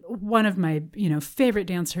 one of my, favorite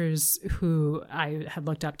dancers who I had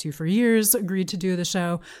looked up to for years agreed to do the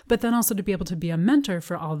show, but then also to be able to be a mentor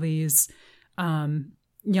for all these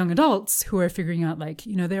young adults who are figuring out like,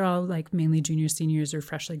 they're all like mainly juniors, seniors, or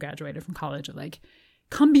freshly graduated from college. Like,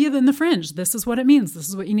 come be in the Fringe. This is what it means. This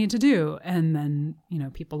is what you need to do. And then,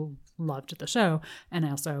 people loved the show. And I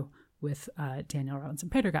also, with Danielle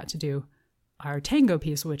Robinson-Prater, got to do our tango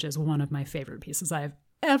piece, which is one of my favorite pieces I've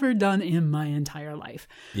ever done in my entire life.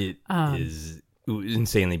 It is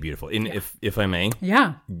insanely beautiful. And yeah. if I may,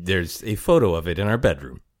 yeah, there's a photo of it in our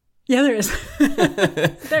bedroom. Yeah, there is.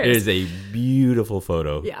 There's a beautiful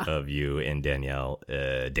photo Yeah. of you and Danielle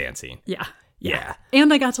dancing. Yeah. Yeah.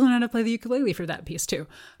 And I got to learn how to play the ukulele for that piece too.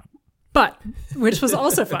 But, which was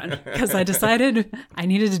also fun because I decided I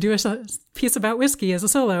needed to do a piece about whiskey as a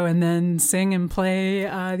solo and then sing and play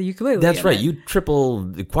the ukulele. That's right. You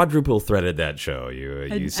quadruple threaded that show.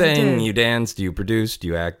 You sang, you danced, you produced,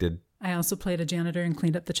 you acted. I also played a janitor and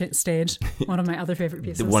cleaned up the stage. One of my other favorite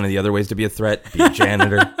pieces. One of the other ways to be a threat, be a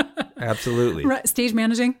janitor. Absolutely. Right, stage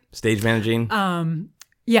managing.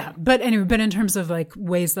 Yeah, but anyway, but in terms of like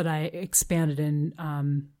ways that I expanded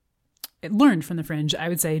and learned from the Fringe, I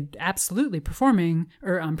would say absolutely performing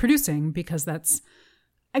or producing because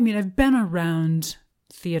I've been around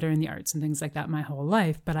theater and the arts and things like that my whole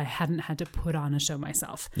life, but I hadn't had to put on a show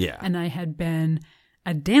myself. Yeah. And I had been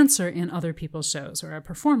a dancer in other people's shows or a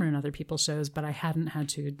performer in other people's shows, but I hadn't had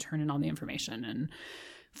to turn in all the information and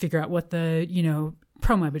figure out what the,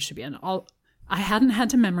 promo it should be in. I hadn't had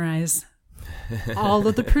to memorize all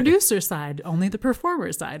of the producer side, only the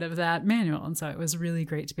performer side of that manual. And so it was really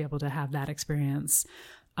great to be able to have that experience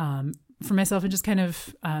for myself and just kind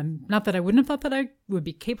of, not that I wouldn't have thought that I would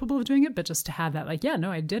be capable of doing it, but just to have that like, yeah,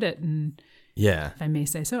 no, I did it. And yeah, if I may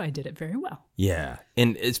say so, I did it very well. Yeah.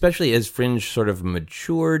 And especially as Fringe sort of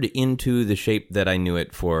matured into the shape that I knew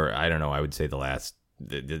it for, I don't know, I would say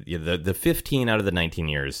the 15 out of the 19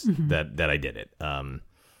 years that I did it.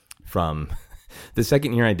 From the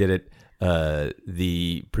second year I did it,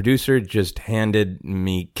 the producer just handed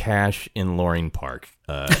me cash in Loring Park,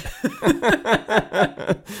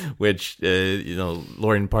 which,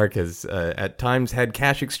 Loring Park has at times had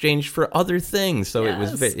cash exchanged for other things. So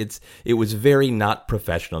it was very not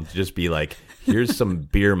professional to just be like, here's some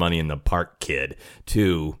beer money in the park, kid,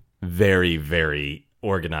 to very, very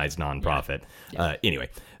organized nonprofit. Yeah. Anyway,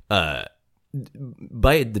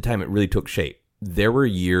 by the time it really took shape, there were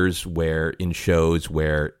years where in shows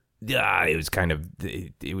where it was kind of,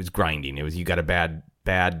 it was grinding. It was, you got a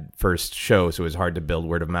bad first show, so it was hard to build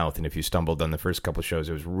word of mouth. And if you stumbled on the first couple of shows,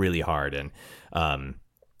 it was really hard. And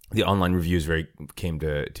the online reviews came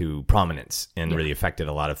to prominence and really affected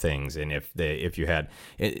a lot of things. And if you had,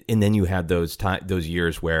 and then you had those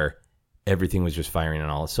years where everything was just firing on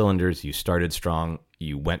all cylinders. You started strong,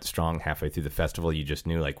 you went strong halfway through the festival. You just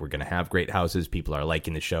knew, like, we're going to have great houses. People are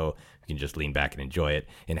liking the show. We can just lean back and enjoy it.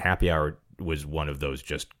 And Happy Hour was one of those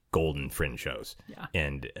just golden Fringe shows. Yeah.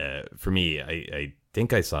 And for me, I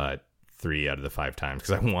think I saw it 3 out of the 5 times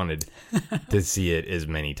because I wanted to see it as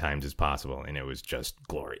many times as possible. And it was just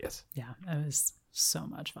glorious. Yeah, it was so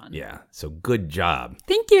much fun. Yeah. So good job.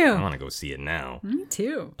 Thank you. I want to go see it now. Me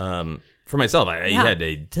too. For myself, I had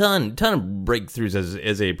a ton of breakthroughs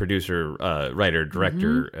as a producer, writer,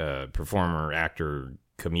 director, performer, actor,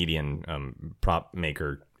 comedian, prop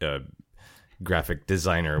maker, graphic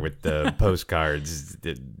designer with the postcards,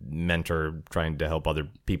 the mentor trying to help other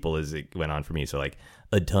people as it went on for me. So like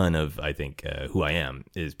a ton of, I think, who I am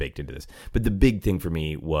is baked into this. But the big thing for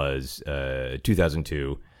me was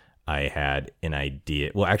 2002. I had an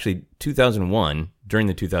idea. Well, actually, 2001, during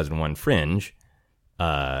the 2001 Fringe,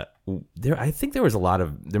 I think there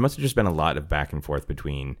must have just been a lot of back and forth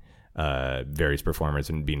between various performers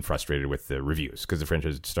and being frustrated with the reviews because the Fringe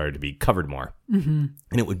has started to be covered more. Mm-hmm.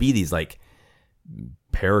 And it would be these like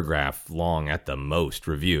paragraph long at the most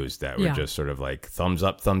reviews that were just sort of like thumbs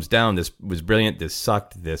up, thumbs down. This was brilliant. This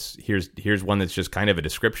sucked. Here's one that's just kind of a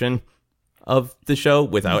description of the show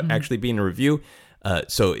without actually being a review.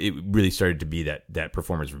 So it really started to be that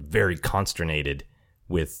performers were very consternated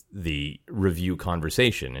with the review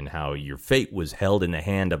conversation and how your fate was held in the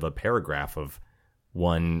hand of a paragraph of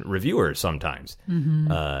one reviewer sometimes.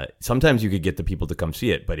 Mm-hmm. Sometimes you could get the people to come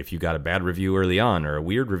see it, but if you got a bad review early on or a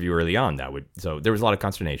weird review early on, so there was a lot of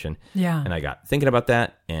consternation. Yeah. And I got thinking about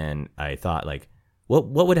that, and I thought, like,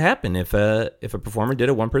 what would happen if a performer did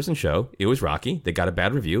a one-person show, it was rocky, they got a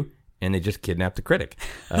bad review, and they just kidnapped the critic.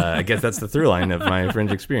 I guess that's the through line of my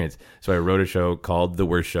Fringe experience. So I wrote a show called The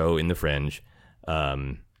Worst Show in the Fringe.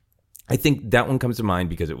 I think that one comes to mind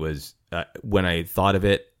because it was, when I thought of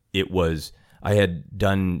it, I had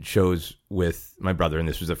done shows with my brother, and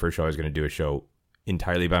this was the first show I was going to do a show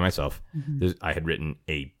entirely by myself. Mm-hmm. I had written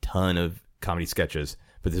a ton of comedy sketches,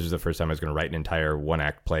 but this was the first time I was going to write an entire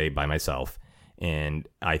one-act play by myself. And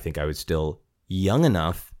I think I was still young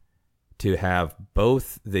enough to have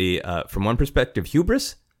both the, from one perspective,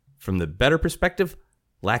 hubris, from the better perspective,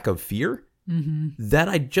 lack of fear, that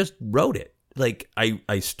I just wrote it. Like,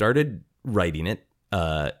 I started writing it,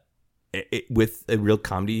 with a real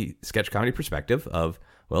sketch comedy perspective of,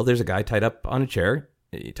 well, there's a guy tied up in a chair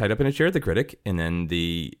at the critic, and then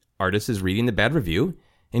the artist is reading the bad review,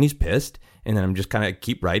 and he's pissed, and then I'm just kind of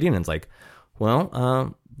keep writing, and it's like,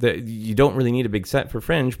 well, you don't really need a big set for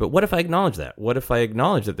Fringe, but what if I acknowledge that? What if I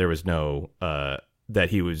acknowledge that there was no, that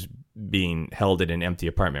he was being held in an empty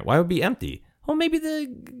apartment? Why would it be empty? Well, maybe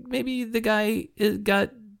the guy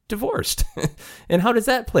got divorced. And how does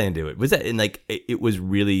that play into it? Was that, and like, it was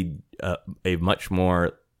really a much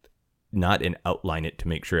more, not an outline it to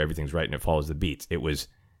make sure everything's right and it follows the beats. It was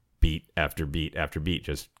beat after beat after beat,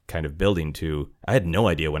 just kind of building to, I had no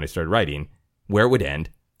idea when I started writing where it would end,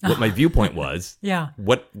 what my viewpoint was,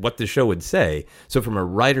 what the show would say. So from a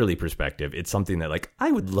writerly perspective, it's something that, like,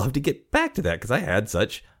 I would love to get back to that because I had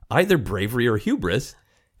such either bravery or hubris,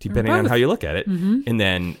 depending on how you look at it. Mm-hmm. And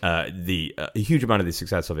then a huge amount of the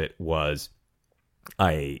success of it was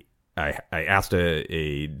I asked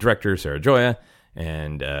a director, Sarah Joya,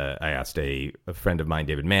 and I asked a friend of mine,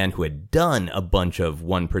 David Mann, who had done a bunch of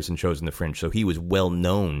one-person shows in the Fringe, so he was well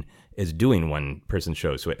known as doing one-person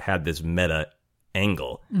shows. So it had this meta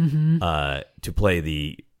angle to play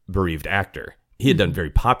the bereaved actor. He had done very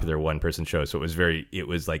popular one-person shows, so it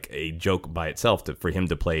was like a joke by itself for him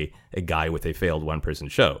to play a guy with a failed one-person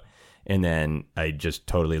show. And then I just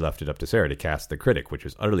totally left it up to Sarah to cast the critic, which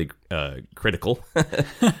was utterly critical.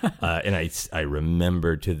 And I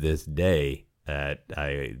remember to this day that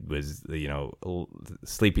I was,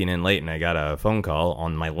 sleeping in late, and I got a phone call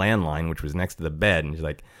on my landline, which was next to the bed. And she's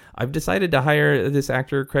like, I've decided to hire this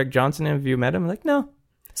actor, Craig Johnson. Have you met him? I'm like, no.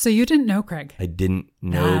 So you didn't know Craig? I didn't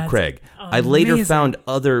know That's Craig. amazing. I later found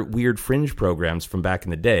other weird Fringe programs from back in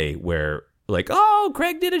the day where, like, oh,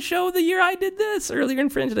 Craig did a show the year I did this earlier in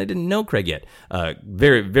Fringe, and I didn't know Craig yet.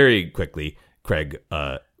 Very, very quickly, Craig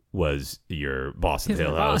was your boss at the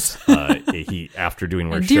Hill House. He, after doing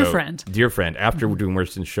Worston's show, dear friend. After doing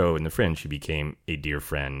Worston's show in the Fringe, he became a dear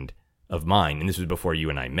friend of mine, and this was before you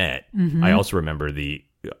and I met. I also remember the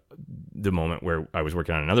moment where I was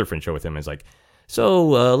working on another Fringe show with him. It's like,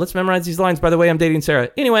 so let's memorize these lines. By the way, I'm dating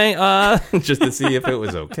Sarah. Anyway, just to see if it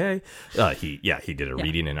was okay. He did a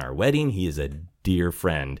reading in our wedding. He is a dear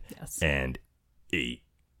friend and a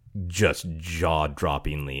just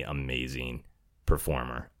jaw-droppingly amazing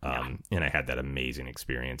performer. And I had that amazing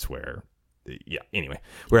experience where,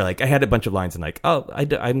 where like I had a bunch of lines and like, oh,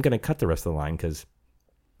 I'm going to cut the rest of the line because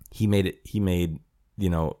he made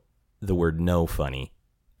the word no funny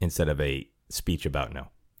instead of a speech about no.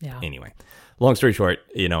 Yeah. Anyway, long story short,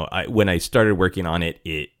 when I started working on it,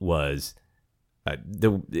 it was,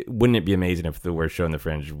 wouldn't it be amazing if the Worst Show in the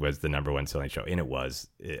Fringe was the number one selling show? And it was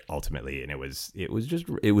ultimately, and it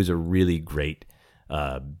was a really great,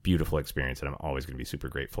 beautiful experience. And I'm always going to be super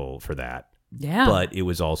grateful for that. Yeah. But it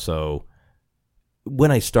was also, when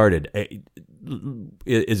I started, it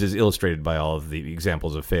is illustrated by all of the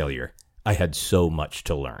examples of failure. I had so much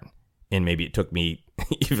to learn. And maybe it took me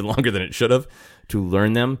even longer than it should have to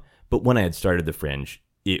learn them. But when I had started the Fringe,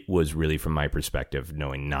 it was really from my perspective,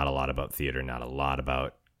 knowing not a lot about theater, not a lot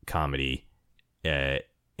about comedy,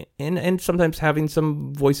 and sometimes having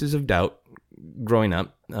some voices of doubt growing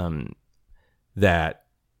up, that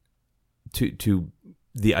to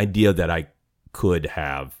the idea that I could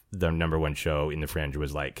have the number one show in the Fringe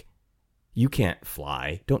was like, you can't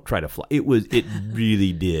fly. Don't try to fly. It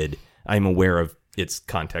really did. I'm aware of its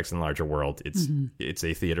context in the larger world. It's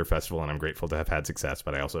a theater festival, and I'm grateful to have had success,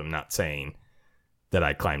 but I also am not saying that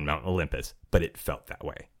I climbed Mount Olympus, but it felt that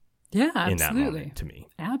way. Yeah, absolutely. In that moment to me.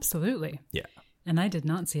 Absolutely. Yeah. And I did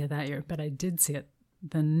not see it that year, but I did see it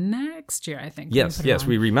the next year, I think. Yes,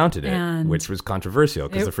 we remounted it, which was controversial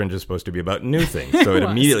because the Fringe is supposed to be about new things. So it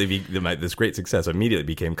immediately, this great success immediately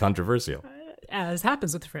became controversial. As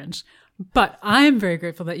happens with the Fringe. But I am very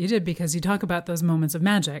grateful that you did, because you talk about those moments of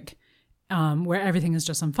magic where everything is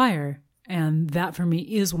just on fire. And that for me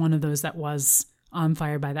is one of those that was on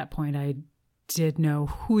fire by that point. I did know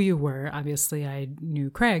who you were. Obviously, I knew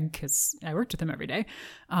Craig because I worked with him every day,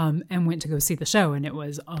 and went to go see the show, and it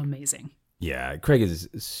was amazing. Yeah, Craig is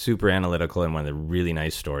super analytical, and one of the really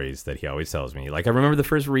nice stories that he always tells me. Like, I remember the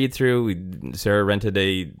first read through, Sarah rented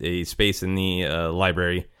a space in the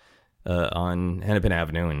library on Hennepin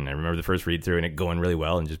Avenue, and I remember the first read through and it going really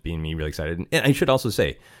well and just being me really excited. And I should also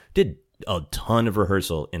say, did a ton of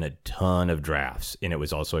rehearsal and a ton of drafts, and it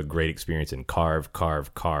was also a great experience in carve,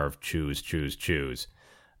 choose, to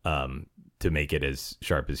make it as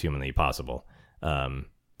sharp as humanly possible.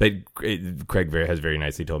 But Craig has very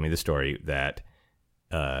nicely told me the story that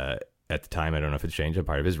at the time, I don't know if it's changed, a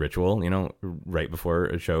part of his ritual, right before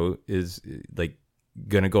a show is like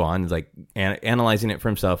going to go on, is like analyzing it for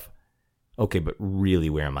himself. Okay, but really,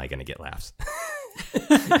 where am I going to get laughs?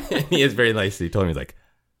 And he has very nicely told me, like,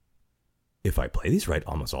 if I play these right,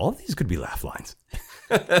 almost all of these could be laugh lines.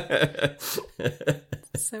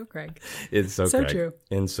 So Craig. It's so Craig. True.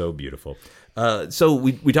 And so beautiful. So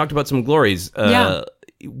we talked about some glories.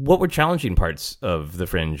 What were challenging parts of the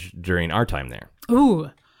Fringe during our time there? Ooh,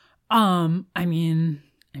 I mean,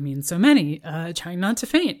 so many. Trying not to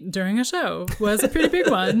faint during a show was a pretty big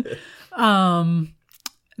one.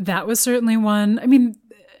 That was certainly one.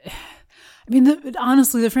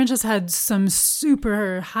 Honestly, the Fringe has had some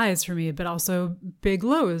super highs for me, but also big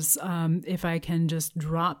lows. If I can just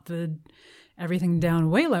drop everything down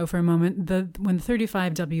way low for a moment, when the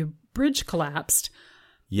 35W bridge collapsed,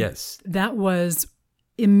 yes, that was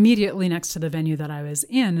immediately next to the venue that I was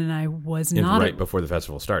in, and I was not right before the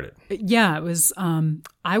festival started. Yeah, it was.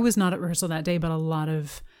 I was not at rehearsal that day, but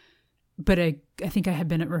I think I had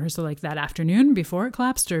been at rehearsal like that afternoon before it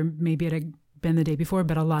collapsed, or maybe it had been the day before.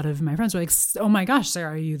 But a lot of my friends were like, "Oh my gosh,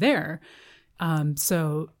 Sarah, are you there?" And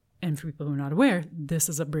for people who are not aware, this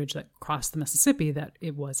is a bridge that crossed the Mississippi. That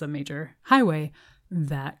it was a major highway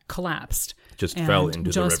that collapsed. Fell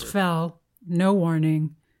into the river. Just fell. No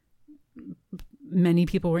warning. Many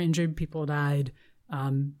people were injured. People died.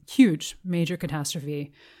 Huge, major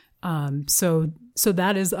catastrophe. So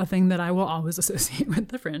that is a thing that I will always associate with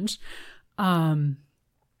the Fringe. And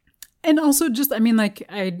also just, I mean, like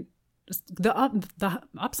the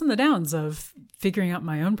ups and the downs of figuring out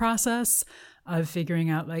my own process, of figuring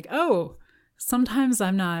out like, oh, sometimes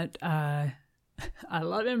I'm not, I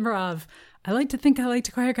love improv. I like to think I like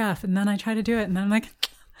to choreograph, and then I try to do it, and then I'm like,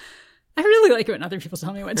 I really like it when other people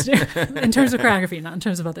tell me what to do in terms of choreography, not in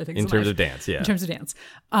terms of other things. In terms of dance, yeah. In terms of dance.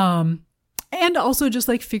 And also just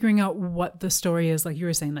like figuring out what the story is. Like you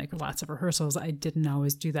were saying, like lots of rehearsals. I didn't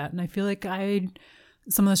always do that. And I feel like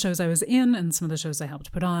some of the shows I was in and some of the shows I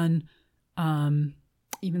helped put on,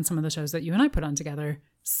 even some of the shows that you and I put on together,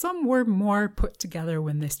 some were more put together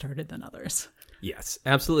when they started than others. Yes,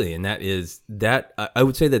 absolutely. And I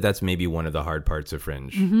would say that that's maybe one of the hard parts of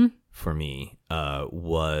Fringe for me,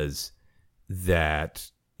 was that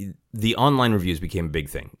the online reviews became a big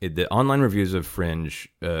thing. The online reviews of Fringe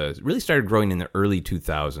really started growing in the early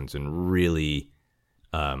 2000s and really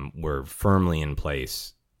were firmly in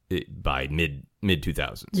place by mid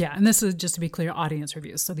 2000s. Yeah, and this is, just to be clear, audience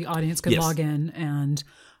reviews. So the audience could log in and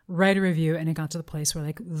write a review, and it got to the place where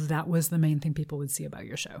like that was the main thing people would see about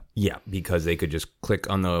your show. Yeah, because they could just click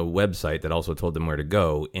on the website that also told them where to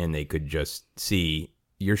go, and they could just see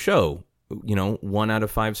your show, 1 out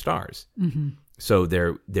of 5 stars. Mm-hmm. So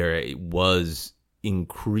there was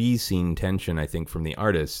increasing tension, I think, from the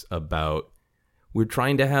artists about, we're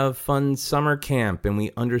trying to have fun summer camp, and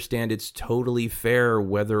we understand it's totally fair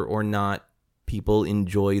whether or not people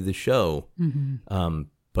enjoy the show. Mm-hmm.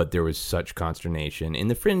 But there was such consternation. In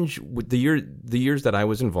the Fringe, the years that I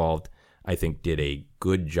was involved, I think did a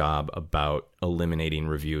good job about eliminating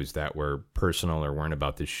reviews that were personal or weren't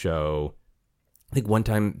about the show. I think one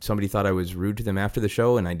time somebody thought I was rude to them after the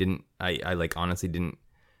show, and I like honestly didn't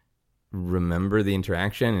remember the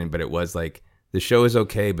interaction, but it was like, the show is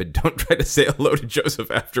okay, but don't try to say hello to Joseph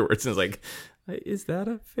afterwards. And it's like, is that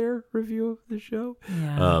a fair review of the show?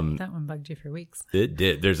 Yeah, that one bugged you for weeks. It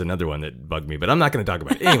did. There's another one that bugged me, but I'm not going to talk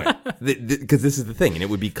about it. Anyway, because this is the thing, and it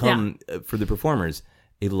would become, for the performers,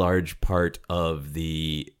 a large part of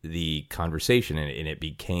the conversation, and it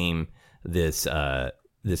became this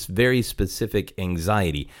very specific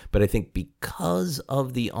anxiety. But I think because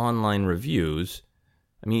of the online reviews,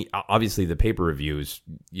 I mean, obviously the paper reviews,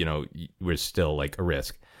 were still like a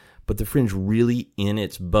risk, but the Fringe really in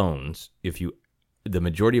its bones, the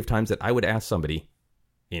majority of times that I would ask somebody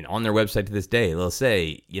on their website to this day, they'll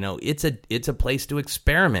say, it's a place to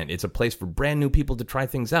experiment. It's a place for brand new people to try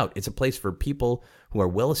things out. It's a place for people who are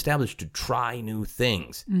well established to try new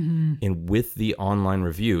things. Mm-hmm. And with the online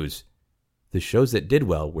reviews, the shows that did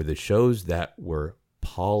well were the shows that were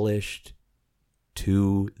polished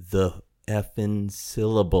to the effing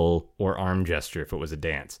syllable or arm gesture if it was a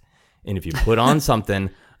dance. And if you put on something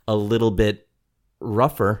a little bit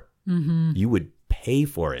rougher, you would pay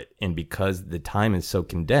for it. And because the time is so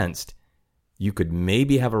condensed, you could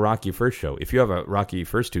maybe have a rocky first show. If you have a rocky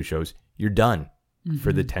first 2 shows, you're done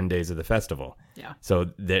for the 10 days of the festival. Yeah.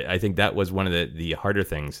 So I think that was one of the harder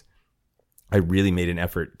things. I really made an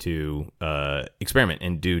effort to experiment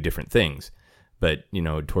and do different things. But,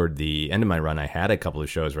 toward the end of my run, I had a couple of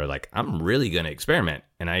shows where I'm really going to experiment.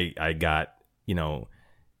 And I got,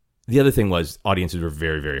 the other thing was audiences were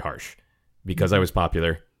very, very harsh. Because I was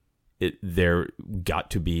popular, there got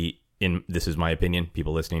to be, this is my opinion,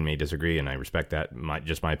 people listening may disagree, and I respect that,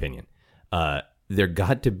 just my opinion. There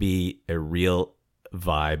got to be a real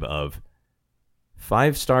vibe of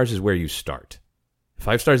 5 stars is where you start.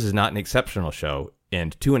 5 stars is not an exceptional show,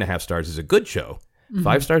 and 2.5 stars is a good show.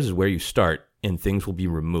 5 stars is where you start, and things will be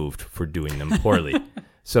removed for doing them poorly.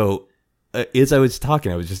 So as I was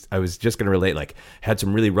talking, I was just going to relate, had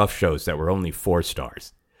some really rough shows that were only 4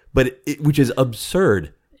 stars, but which is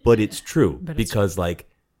absurd, but it's true. Because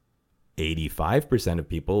 85% of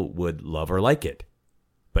people would love or like it,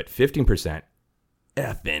 but 15%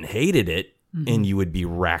 effing hated it, and you would be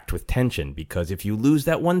racked with tension because if you lose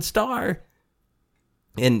that 1 star,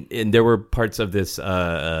 and there were parts of this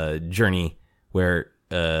journey where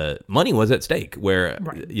money was at stake, where,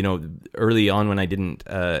 early on when I didn't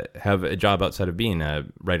have a job outside of being a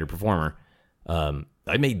writer-performer,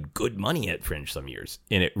 I made good money at Fringe some years.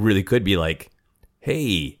 And it really could be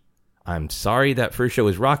hey, I'm sorry that first show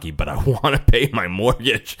was rocky, but I want to pay my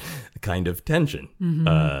mortgage kind of tension.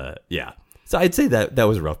 Yeah. So I'd say that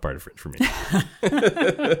was a rough part of Fringe for me.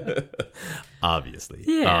 Obviously.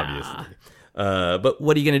 But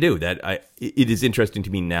what are you going to do? It is interesting to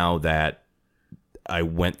me now that I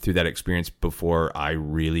went through that experience before I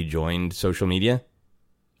really joined social media.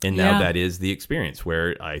 And now that is the experience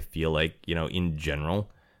where I feel in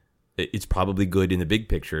general, it's probably good in the big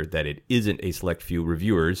picture that it isn't a select few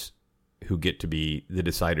reviewers who get to be the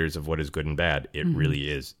deciders of what is good and bad. It really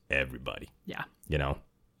is everybody. Yeah. You know?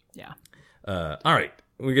 Yeah. All right.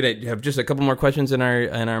 We're going to have just a couple more questions in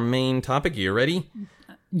our main topic. Are you ready?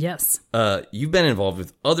 Yes. You've been involved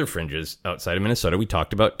with other fringes outside of Minnesota. We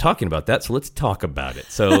talked about talking about that, so let's talk about it.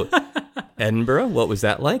 So Edinburgh, what was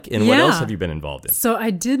that like? And what else have you been involved in? So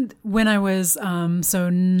I did, when I was,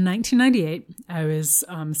 1998, I was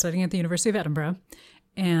studying at the University of Edinburgh,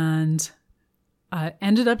 and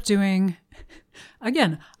ended up doing,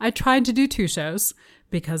 again, I tried to do 2 shows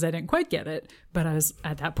because I didn't quite get it, but I was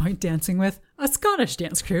at that point dancing with a Scottish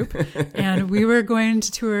dance troupe, and we were going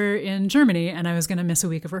to tour in Germany, and I was going to miss a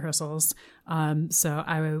week of rehearsals. So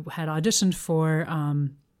I had auditioned for,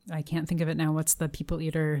 I can't think of it now. What's the People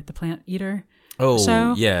Eater, the Plant Eater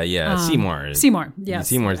show? Yeah. Seymour. Seymour, yes.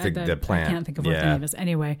 Seymour's the plant. I can't think of what the name is.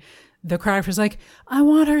 Anyway, the choreographer's like, I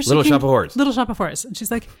want her. Little Shop of Horrors. Little Shop of Horrors. And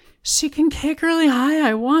she's like, she can kick really high.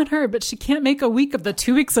 I want her, but she can't make a week of the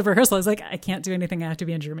 2 weeks of rehearsal. I was like, I can't do anything. I have to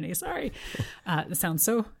be in Germany. Sorry. It sounds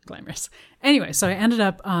so glamorous. Anyway, so I ended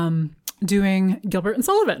up doing Gilbert and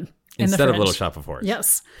Sullivan instead of Little Shop of Horrors.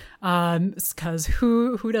 Yes, because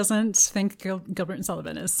who doesn't think Gilbert and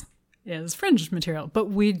Sullivan is fringe material?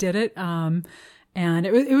 But we did it, and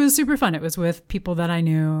it was super fun. It was with people that I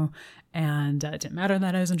knew, and it didn't matter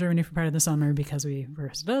that I was in Germany for part of the summer because we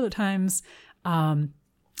rehearsed at other times.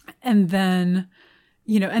 And then,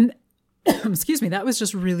 and excuse me, that was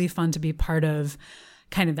just really fun to be part of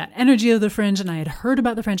kind of that energy of the fringe. And I had heard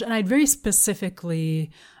about the fringe, and I'd very specifically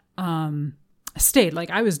stayed. Like,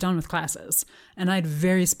 I was done with classes, and I'd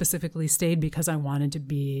very specifically stayed because I wanted to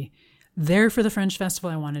be there for the Fringe Festival.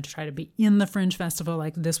 I wanted to try to be in the Fringe Festival.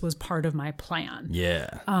 Like, this was part of my plan.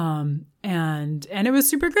 Yeah. And it was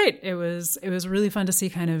super great. It was really fun to see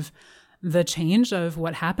kind of the change of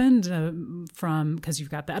what happened from, because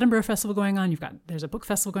you've got the Edinburgh Festival going on, there's a book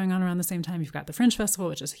festival going on around the same time, you've got the Fringe Festival,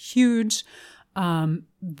 which is huge.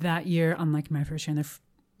 That year, unlike my first year in the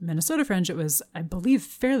Minnesota Fringe, it was, I believe,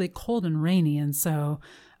 fairly cold and rainy, and so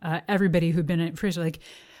everybody who'd been at Fringe were like,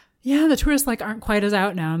 yeah, the tourists aren't quite as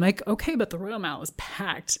out now. I'm like, okay, but the Royal Mile was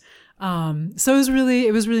packed. So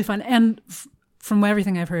it was really fun, and from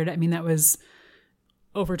everything I've heard, I mean, that was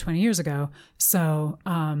over 20 years ago, so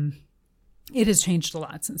it has changed a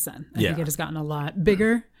lot since then. I think it has gotten a lot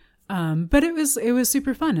bigger. But it was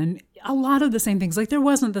super fun, and a lot of the same things. Like, there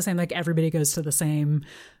wasn't the same, like, everybody goes to the same,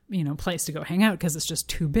 place to go hang out because it's just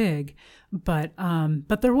too big. But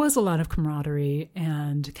there was a lot of camaraderie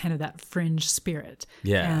and kind of that fringe spirit.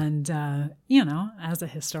 Yeah. And, as a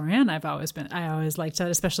historian, I always liked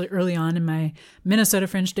that, especially early on in my Minnesota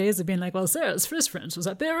Fringe days of being like, well, Sarah's first Fringe was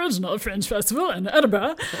at the original Fringe Festival in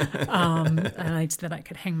Edinburgh. I liked that I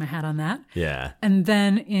could hang my hat on that. Yeah. And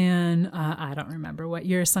then in, I don't remember what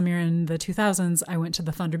year, some year in the 2000s, I went to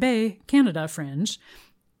the Thunder Bay, Canada Fringe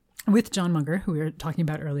with John Munger, who we were talking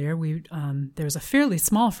about earlier. There was a fairly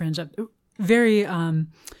small fringe, very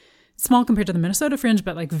small compared to the Minnesota Fringe,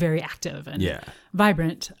 but very active and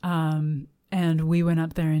vibrant. And we went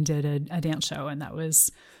up there and did a dance show, and that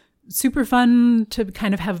was super fun to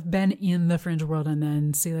kind of have been in the fringe world and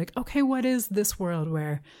then see okay, what is this world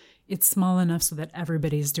where it's small enough so that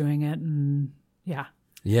everybody's doing it? And yeah.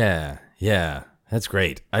 That's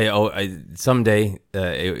great. I someday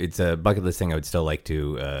it's a bucket list thing. I would still like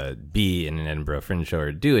to be in an Edinburgh Fringe show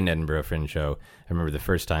or do an Edinburgh Fringe show. I remember the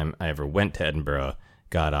first time I ever went to Edinburgh,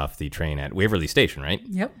 got off the train at Waverley Station, right?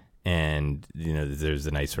 Yep. And there's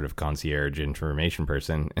a nice sort of concierge information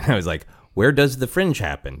person, and I was like, "Where does the Fringe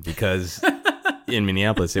happen?" Because in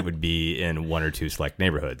Minneapolis, it would be in one or two select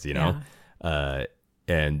neighborhoods, And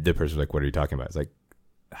the person was like, "What are you talking about?" It's like,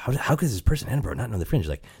 How could this person in Edinburgh not know the Fringe?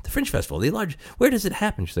 Like, the Fringe Festival, where does it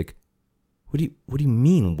happen? She's like, what do you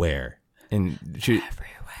mean where? And she,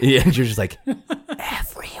 everywhere. Yeah, and she was just like,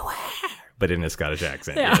 everywhere, but in a Scottish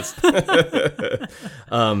accent. Yes.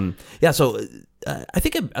 So I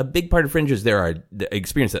think a big part of Fringe is there are the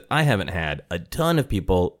experience that I haven't had. A ton of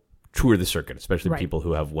people tour the circuit, especially people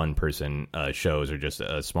who have one-person shows or just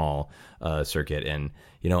a small circuit. And,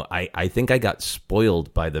 I think I got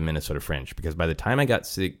spoiled by the Minnesota Fringe, because by the time I got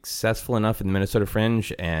successful enough in the Minnesota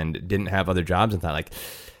Fringe and didn't have other jobs and thought,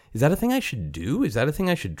 is that a thing I should do? Is that a thing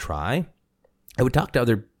I should try? I would talk to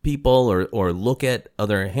other people or look at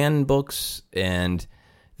other handbooks, and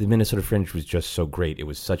the Minnesota Fringe was just so great. It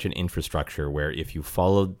was such an infrastructure where if you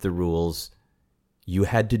followed the rules, you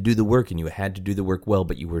had to do the work, and you had to do the work well,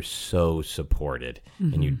 but you were so supported,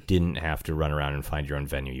 and you didn't have to run around and find your own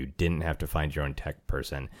venue. You didn't have to find your own tech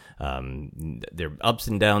person. There are ups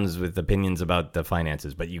and downs with opinions about the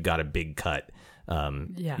finances, but you got a big cut.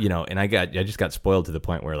 And I just got spoiled to the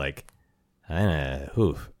point where like, I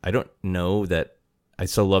don't know that I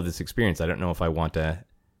so love this experience. I don't know if I want to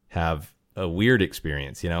have a weird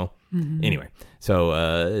experience, Anyway, so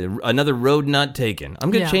another road not taken. I'm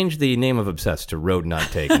going to change the name of Obsessed to Road Not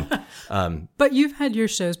Taken. But you've had your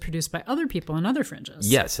shows produced by other people in other fringes.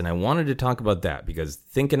 Yes, and I wanted to talk about that because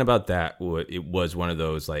thinking about that, it was one of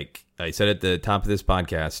those, like I said at the top of this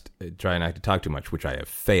podcast, try not to talk too much, which I have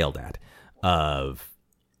failed at, of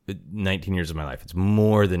 19 years of my life. It's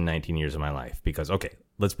more than 19 years of my life because, okay,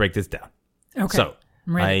 let's break this down. Okay. So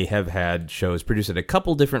Right. I have had shows produced at a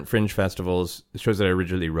couple different Fringe festivals, shows that I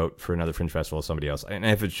originally wrote for another Fringe festival, somebody else. And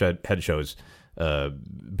I've had shows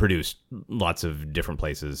produced lots of different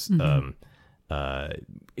places inside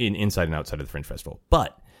and outside of the Fringe festival.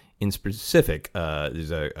 But in specific,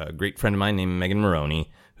 there's a great friend of mine named Megan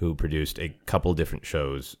Maroney who produced a couple different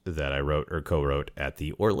shows that I wrote or co-wrote at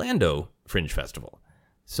the Orlando Fringe Festival.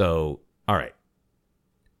 So, all right.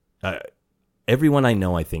 Everyone I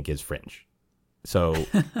know, I think, is Fringe. So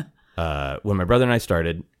when my brother and I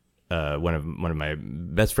started, one of my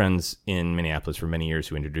best friends in Minneapolis for many years,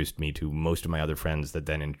 who introduced me to most of my other friends that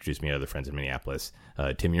then introduced me to other friends in Minneapolis,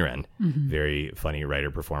 Tim Uren, very funny writer,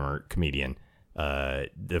 performer, comedian.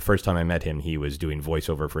 The first time I met him, he was doing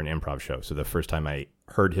voiceover for an improv show. So the first time I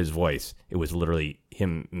heard his voice, it was literally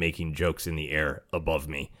him making jokes in the air above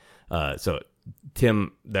me. So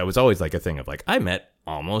Tim, that was always like a thing of like, I met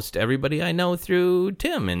almost everybody I know through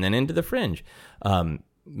Tim and then into the Fringe.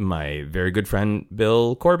 My very good friend,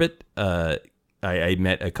 Bill Corbett, I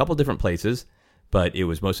met a couple different places, but it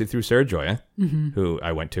was mostly through Sarah Joya, who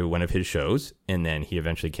I went to one of his shows, and then he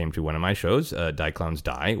eventually came to one of my shows, Die Clowns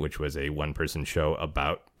Die, which was a one-person show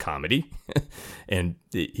about comedy. And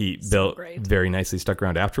Bill very nicely stuck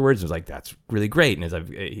around afterwards and was like, that's really great. And as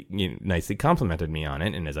I've nicely complimented me on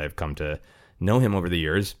it, and as I've come to know him over the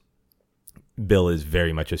years, Bill is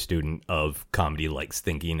very much a student of comedy, likes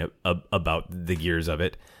thinking about the gears of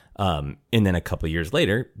it. And then a couple of years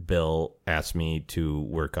later, Bill asked me to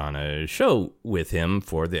work on a show with him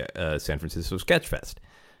for the San Francisco Sketch Fest.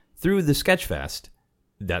 Through the Sketch Fest,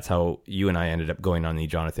 that's how you and I ended up going on the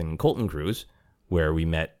Jonathan and Colton cruise, where we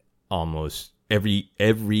met almost every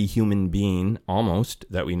human being almost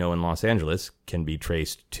that we know in Los Angeles can be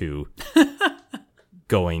traced to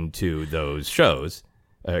going to those shows.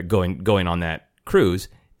 Going on that cruise,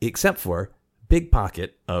 except for big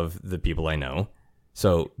pocket of the people I know.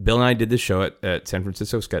 So Bill and I did this show at San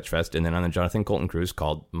Francisco Sketch Fest, and then on the Jonathan Colton cruise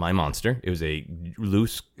called My Monster. It was a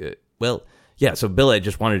loose, so Bill had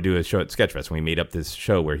just wanted to do a show at Sketchfest, and we made up this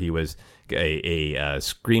show where he was a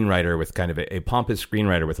screenwriter with kind of a pompous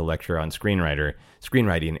screenwriter with a lecture on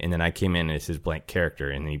screenwriting, and then I came in as his blank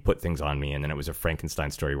character, and then he put things on me, and then it was a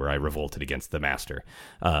Frankenstein story where I revolted against the master.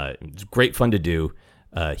 It was great fun to do.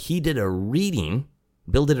 He did a reading,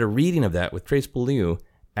 Bill did a reading of that with Trace Beaulieu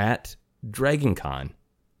at DragonCon.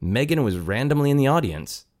 Megan was randomly in the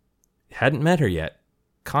audience, hadn't met her yet,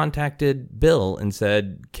 contacted Bill and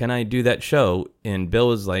said, can I do that show? And Bill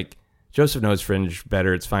was like, Joseph knows Fringe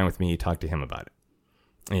better, it's fine with me, talk to him about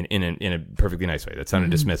it. In a perfectly nice way. That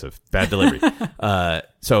sounded dismissive. Bad delivery.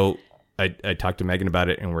 So I talked to Megan about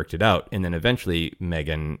it and worked it out. And then eventually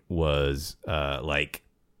Megan was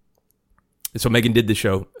so Megan did the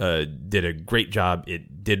show, did a great job.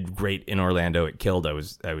 It did great in Orlando. It killed. I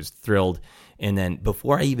was thrilled. And then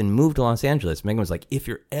before I even moved to Los Angeles, Megan was like, if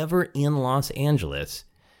you're ever in Los Angeles,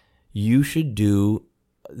 you should do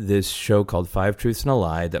this show called 5 Truths and a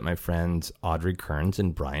Lie that my friends Audrey Kearns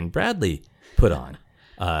and Brian Bradley put on.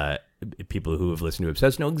 People who have listened to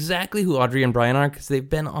Obsessed know exactly who Audrey and Brian are because they've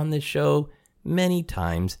been on this show many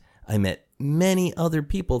times. I met many other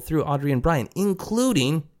people through Audrey and Brian,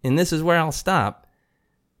 including, and this is where I'll stop,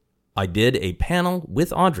 I did a panel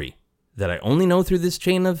with Audrey that I only know through this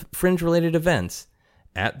chain of Fringe-related events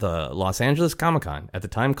at the Los Angeles Comic-Con, at the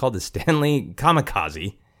time called the Stanley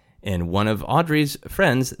Kamikaze, and one of Audrey's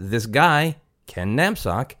friends, this guy, Ken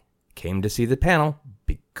Knapsack, came to see the panel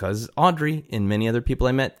because Audrey and many other people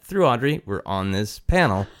I met through Audrey were on this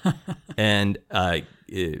panel. And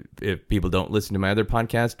if people don't listen to my other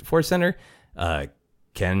podcast, Force Center,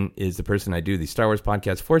 Ken is the person I do the Star Wars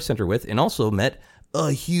podcast Force Center with, and also met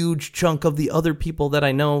a huge chunk of the other people that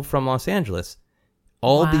I know from Los Angeles.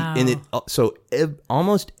 So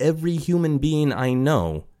almost every human being I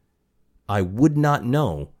know, I would not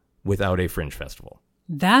know without a Fringe festival.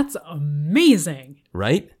 That's amazing.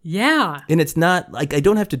 Right? Yeah. And it's not like I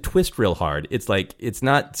don't have to twist real hard. It's like it's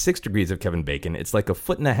not 6 degrees of Kevin Bacon. It's like 1.5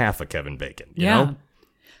 feet of Kevin Bacon. You know?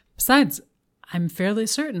 Besides, I'm fairly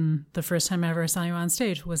certain the first time I ever saw you on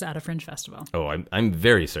stage was at a Fringe festival. Oh, I'm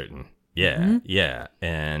very certain. Yeah.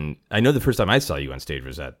 And I know the first time I saw you on stage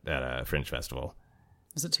was at a Fringe Festival.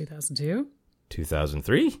 Was it 2002?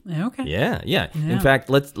 2003? Okay. Yeah. In fact,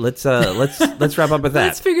 let's wrap up with that.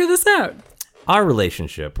 Let's figure this out. Our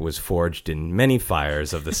relationship was forged in many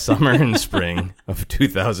fires of the summer and spring of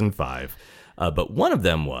 2005. But one of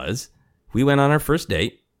them was we went on our first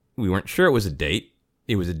date. We weren't sure it was a date.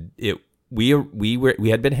 We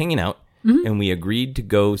had been hanging out, and we agreed to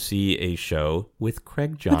go see a show with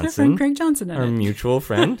Craig Johnson. With our friend Craig Johnson in our it. mutual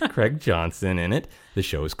friend Craig Johnson in it. The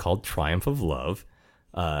show is called Triumph of Love.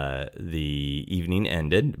 The evening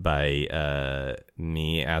ended by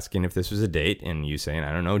me asking if this was a date, and you saying,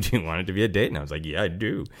 "I don't know, do you want it to be a date?" And I was like, "Yeah, I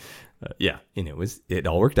do." And it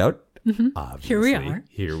all worked out. Obviously,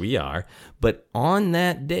 here we are. But on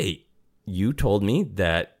that date, you told me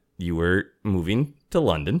that you were moving to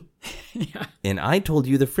London. Yeah. And I told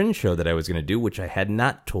you the Fringe show that I was going to do, which I had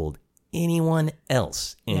not told anyone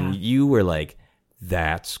else. And you were like,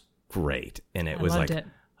 "That's great." And it was like,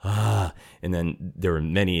 and then there were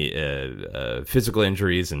many physical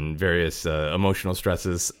injuries and various emotional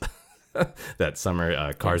stresses that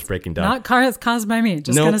summer, cars breaking down. Not cars caused by me.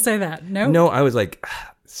 Just going to say that. No, I was like,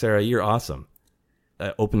 "Sarah, you're awesome.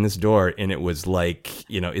 Open this door." And it was like,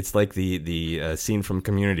 it's like the scene from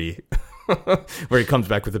Community where he comes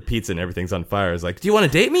back with a pizza and everything's on fire. It's like, "Do you want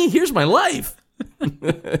to date me? Here's my life."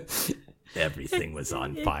 Everything was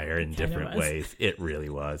on fire in different ways. It really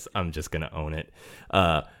was. I'm just going to own it.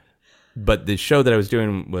 But the show that I was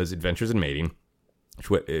doing was Adventures in Mating, which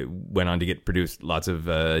went on to get produced lots of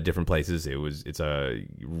different places. It's a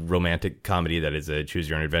romantic comedy that is a choose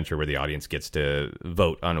your own adventure where the audience gets to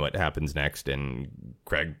vote on what happens next. And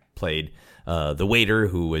Craig played the waiter,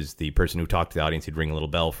 who was the person who talked to the audience. He'd ring a little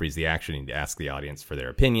bell, freeze the action, and ask the audience for their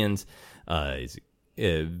opinions. It's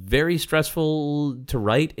very stressful to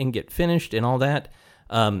write and get finished and all that.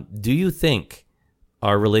 Do you think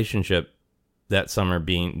our relationship that summer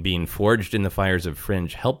being forged in the fires of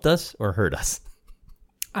Fringe helped us or hurt us?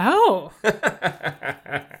 Oh.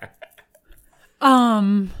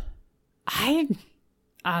 I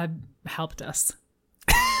helped us.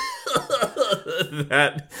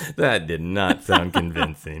 That did not sound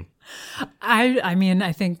convincing. I mean,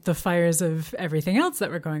 I think the fires of everything else that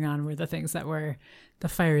were going on were the things that were the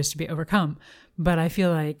fires to be overcome. But I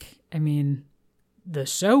feel like, the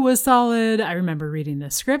show was solid. I remember reading the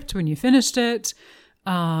script when you finished it.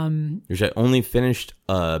 Which I only finished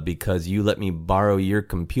because you let me borrow your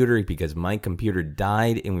computer because my computer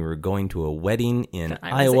died and we were going to a wedding in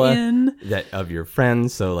Iowa that of your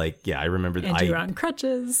friends. So I remember and you were on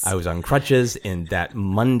crutches. I was on crutches, and that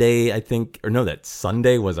Monday, that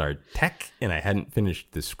Sunday was our tech, and I hadn't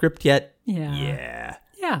finished the script yet. Yeah.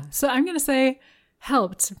 So I'm going to say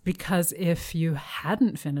helped, because if you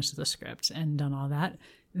hadn't finished the script and done all that,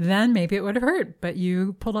 then maybe it would have hurt, but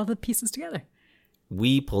you pulled all the pieces together.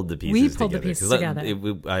 We pulled the pieces together.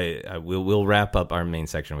 We'll wrap up our main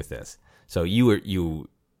section with this. So you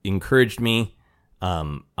encouraged me.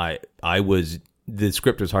 The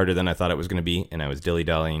script was harder than I thought it was going to be, and I was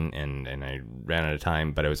dilly-dallying, and I ran out of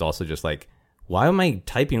time. But I was also just like, why am I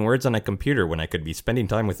typing words on a computer when I could be spending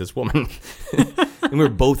time with this woman? And we were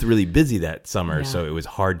both really busy that summer, so it was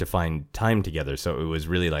hard to find time together. So it was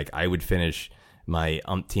really like I would finish my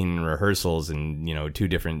umpteen rehearsals and 2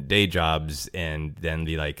 different day jobs, and then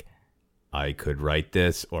be like, I could write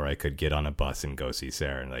this, or I could get on a bus and go see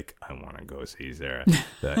Sarah. And I want to go see Sarah.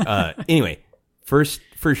 Anyway, first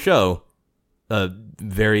show, a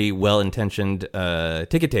very well-intentioned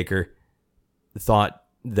ticket taker thought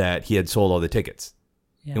that he had sold all the tickets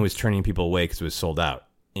and was turning people away because it was sold out,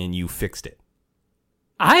 and you fixed it.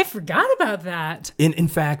 I forgot about that. In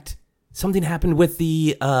fact, something happened with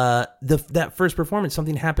that first performance.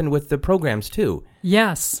 Something happened with the programs too.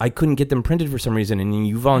 Yes, I couldn't get them printed for some reason, and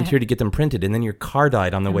you volunteered to get them printed, and then your car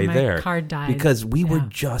died on the way there. My car died because we were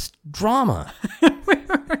just drama. We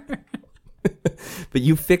were. But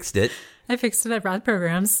you fixed it. I fixed it. I brought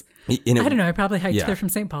programs. I don't know. I probably hiked there from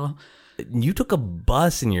St. Paul. You took a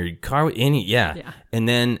bus in your car. And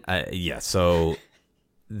then so.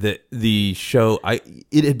 The show,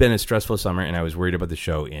 it had been a stressful summer, and I was worried about the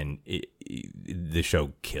show, and the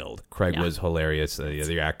show killed. Craig was hilarious. The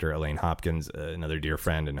other actor, Elaine Hopkins, another dear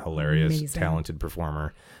friend and hilarious, amazing, talented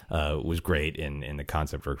performer, was great, and the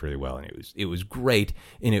concept worked really well, and it was great.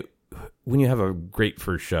 And when you have a great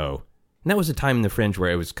first show, and that was a time in the Fringe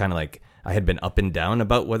where it was kind of like I had been up and down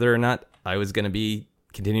about whether or not I was going to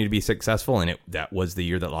continue to be successful, and that was the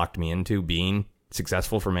year that locked me into being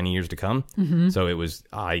successful for many years to come. Mm-hmm. So it was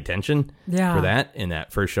high tension for that. And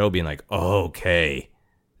that first show being like, okay,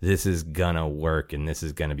 this is gonna work and this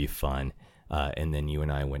is gonna be fun. and then you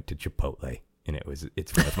and I went to Chipotle, and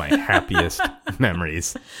it's one of my happiest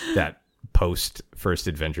memories. That post First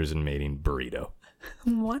Adventures in Mating burrito.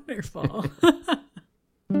 Wonderful.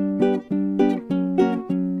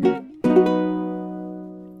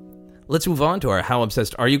 Let's move on to our How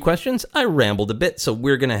Obsessed Are You questions. I rambled a bit, so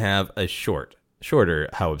we're going to have a shorter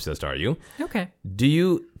How Obsessed Are You? Okay. Do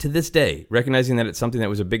you, to this day, recognizing that it's something that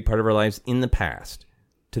was a big part of our lives in the past,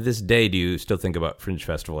 to this day, do you still think about Fringe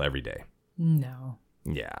Festival every day? No.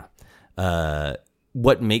 Yeah.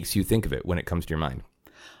 What makes you think of it when it comes to your mind?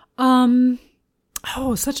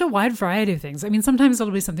 Such a wide variety of things. I mean, sometimes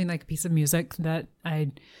it'll be something like a piece of music that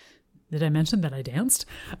did I mention that I danced?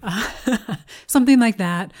 Something like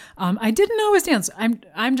that. I didn't always dance.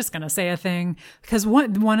 I'm just going to say a thing because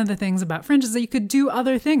one of the things about Fringe is that you could do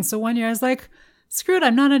other things. So one year I was like, screw it,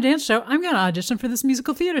 I'm not a dance show. I'm going to audition for this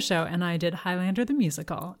musical theater show. And I did Highlander the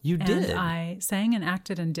musical. You did? And I sang and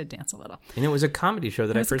acted and did dance a little. And it was a comedy show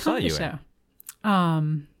that I first saw you in.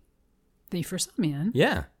 That you first saw me in?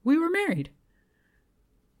 Yeah. We were married.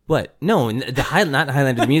 What? No, not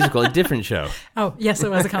Highlander the musical, a different show. Oh, yes,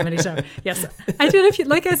 it was a comedy show. Yes, I did a few.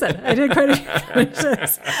 Like I said, I did quite a few comedy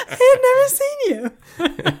shows. I had never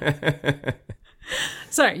seen you.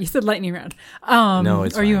 Sorry, you said lightning round. No,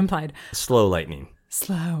 it's or fine. you implied Slow lightning.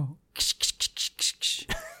 slow.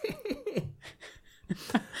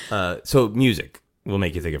 So music will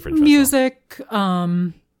make you think of Fringe Festival. Music.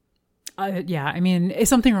 Yeah, I mean,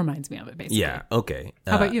 something reminds me of it, basically. Yeah. Okay.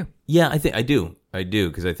 How about you? Yeah, I think I do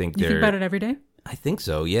because I think You think about it every day? I think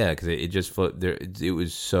so. Yeah, because it just it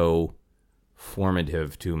was so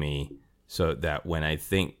formative to me. So that when I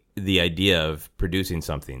think the idea of producing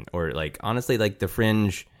something, or like honestly, like the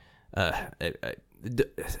Fringe,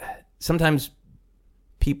 sometimes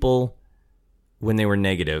people when they were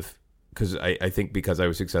negative. Because I think because I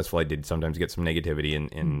was successful, I did sometimes get some negativity,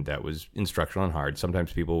 and that was instructional and hard.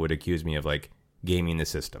 Sometimes people would accuse me of like gaming the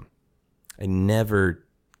system. I never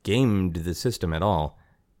gamed the system at all.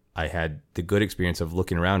 I had the good experience of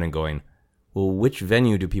looking around and going, well, which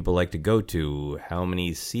venue do people like to go to? How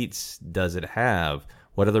many seats does it have?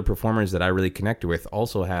 What other performers that I really connect with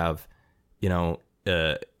also have,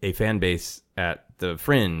 a fan base at the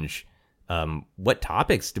Fringe? What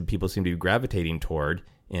topics do people seem to be gravitating toward?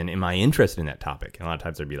 And am I interested in that topic? And a lot of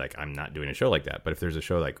times they'd be like, I'm not doing a show like that. But if there's a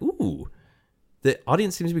show like, ooh, the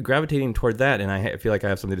audience seems to be gravitating toward that, and I feel like I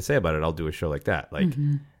have something to say about it, I'll do a show like that. Like,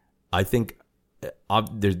 I think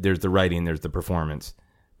there's the writing, there's the performance,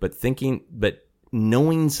 but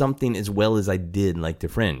knowing something as well as I did, like the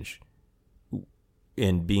Fringe,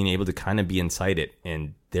 and being able to kind of be inside it,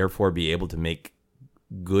 and therefore be able to make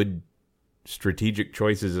good strategic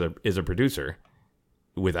choices as a producer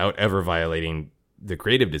without ever violating the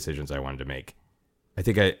creative decisions I wanted to make. I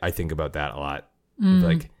think about that a lot.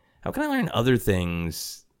 Like, how can I learn other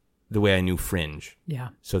things the way I knew Fringe? Yeah.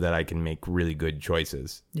 So that I can make really good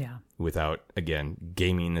choices. Yeah. Without, again,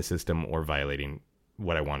 gaming the system or violating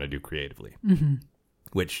what I want to do creatively.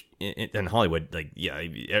 Which in Hollywood, like, yeah,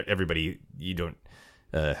 everybody, you don't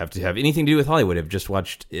have to have anything to do with Hollywood. I've just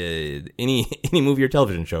watched any movie or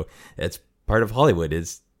television show. That's part of Hollywood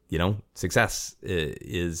is, success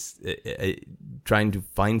is trying to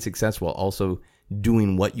find success while also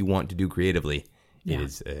doing what you want to do creatively. Yeah. It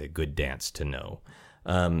is a good dance to know.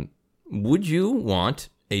 Would you want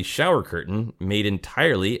a shower curtain made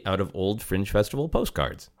entirely out of old Fringe Festival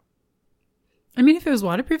postcards? I mean, if it was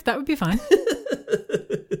waterproof, that would be fine.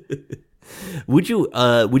 Would you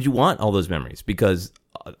want all those memories? Because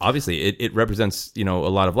obviously it represents, a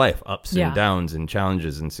lot of life, ups and downs and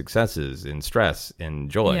challenges and successes and stress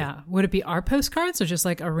and joy. Yeah. Would it be our postcards or just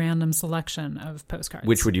like a random selection of postcards?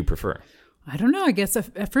 Which would you prefer? I don't know. I guess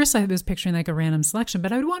at first I was picturing like a random selection,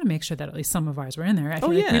 but I would want to make sure that at least some of ours were in there. I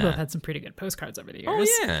feel like we both had some pretty good postcards over the years.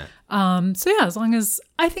 Oh, yeah. So yeah, as long as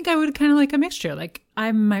I think I would kind of like a mixture. Like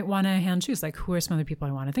I might want to hand choose like who are some other people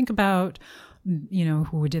I want to think about, who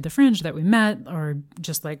we did the Fringe that we met, or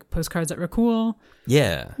just like postcards that were cool.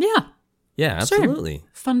 Yeah. Yeah. Yeah, absolutely. Sure.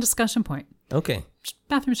 Fun discussion point. Okay.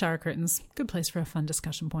 Bathroom shower curtains. Good place for a fun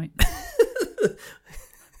discussion point.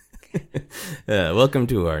 Welcome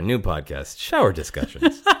to our new podcast, Shower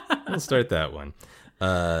Discussions. We'll start that one.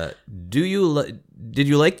 Did you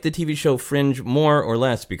like the TV show Fringe more or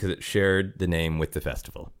less because it shared the name with the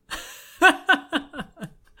festival?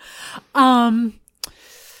 I'm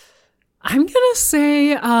gonna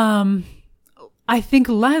say I think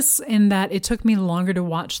less in that it took me longer to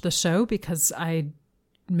watch the show because I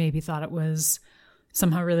maybe thought it was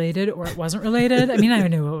somehow related or it wasn't related. I mean, I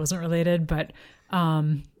knew it wasn't related, but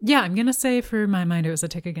I'm going to say for my mind, it was a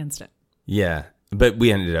tick against it. Yeah. But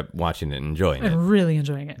we ended up watching it and enjoying it. I'm really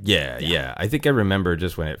enjoying it. Yeah. I think I remember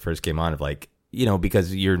just when it first came on of like,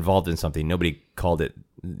 because you're involved in something, nobody called it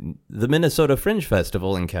the Minnesota Fringe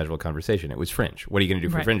Festival in casual conversation. It was Fringe. What are you going to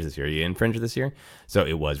do for Fringe this year? Are you in Fringe this year? So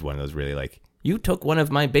it was one of those really like, you took one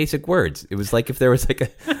of my basic words. It was like if there was like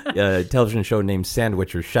a television show named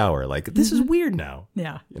Sandwich or Shower. Like, this is weird now.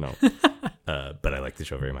 Yeah. But I like the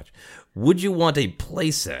show very much. Would you want a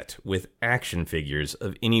play set with action figures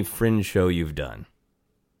of any Fringe show you've done?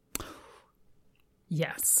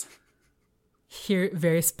 Yes. Here,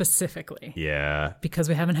 very specifically. Yeah. Because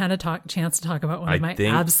we haven't had a chance to talk about one of my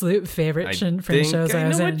absolute favorite Fringe shows I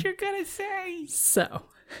was in. I know what you're going to say. So,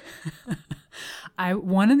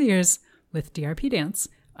 one of the years with DRP Dance,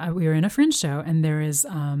 we were in a Fringe show, and there is,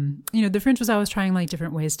 the Fringe was always trying like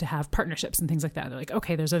different ways to have partnerships and things like that. They're like,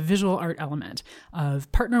 okay, there's a visual art element of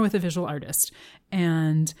partner with a visual artist.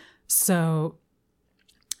 And so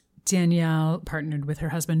Danielle partnered with her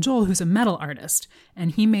husband, Joel, who's a metal artist,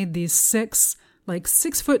 and he made these 6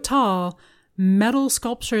 foot tall metal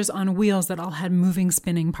sculptures on wheels that all had moving,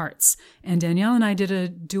 spinning parts. And Danielle and I did a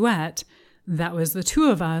duet that was the 2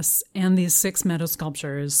 of us and these 6 metal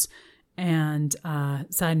sculptures. And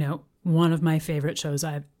side note, one of my favorite shows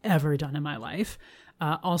I've ever done in my life.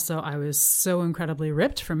 Also, I was so incredibly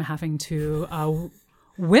ripped from having to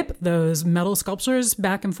whip those metal sculptures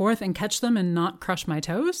back and forth and catch them and not crush my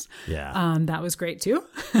toes. Yeah. That was great too.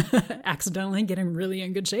 Accidentally getting really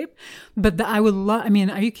in good shape. But I would love,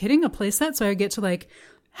 are you kidding? A play set? So I get to like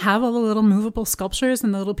have all the little movable sculptures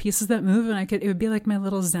and the little pieces that move, and it would be like my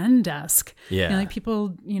little Zen desk. Yeah. And like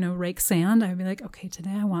people, rake sand. I'd be like, okay,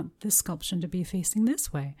 today I want this sculpture to be facing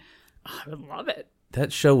this way. Oh, I would love it.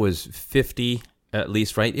 That show was 50 at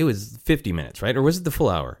least, right? It was 50 minutes, right? Or was it the full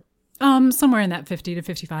hour? Somewhere in that 50 to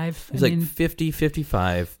 55. It was 50,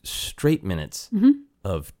 55 straight minutes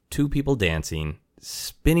of 2 people dancing,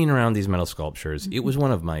 spinning around these metal sculptures. It was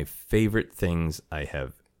one of my favorite things I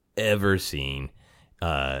have ever seen.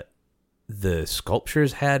 The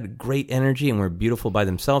sculptures had great energy and were beautiful by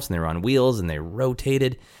themselves, and they were on wheels and they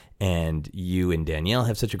rotated, and you and Danielle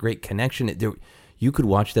have such a great connection. You could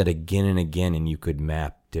watch that again and again, and you could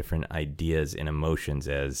map different ideas and emotions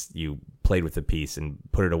as you played with the piece and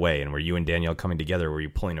put it away, and were you and Danielle coming together, were you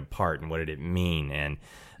pulling apart, and what did it mean? And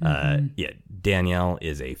Danielle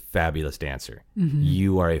is a fabulous dancer.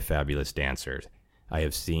 You are a fabulous dancer. I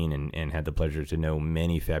have seen and had the pleasure to know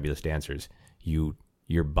many fabulous dancers.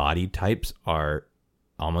 Your body types are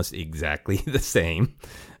almost exactly the same,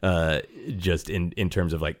 just in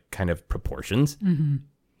terms of like kind of proportions,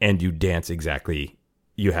 and you dance exactly.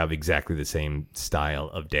 You have exactly the same style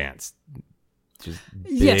of dance, just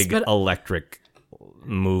big electric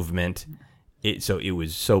movement. So it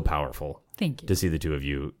was so powerful. Thank you. To see the 2 of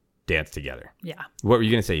you dance together. Yeah. What were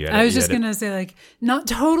you going to say? I was just going to say like not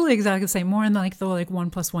totally exactly the same, more in like the like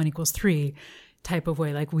 1 + 1 = 3 type of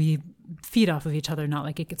way. Like we feed off of each other, not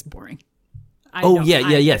like it gets boring.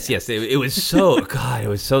 Yes. It was so God. It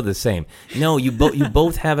was so the same. No, you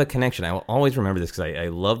both have a connection. I will always remember this because I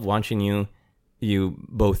love watching you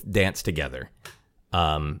both dance together.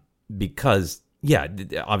 Because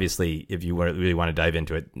obviously, if you really want to dive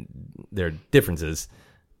into it, there are differences.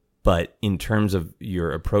 But in terms of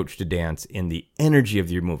your approach to dance and the energy of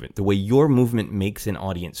your movement, the way your movement makes an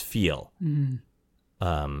audience feel,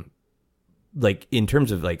 like in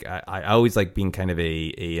terms of like, I always like being kind of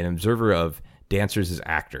an observer of dancers as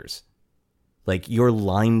actors. Like your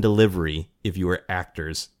line delivery, if you were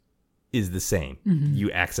actors, is the same.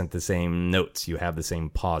 You accent the same notes. You have the same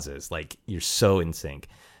pauses. Like you're so in sync.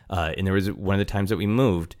 And there was one of the times that we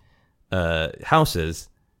moved houses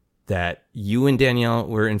that you and Danielle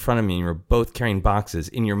were in front of me and you were both carrying boxes.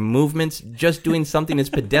 In your movements, just doing something as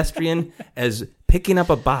pedestrian as picking up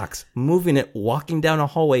a box, moving it, walking down a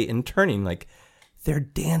hallway and turning. Like they're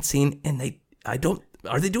dancing, and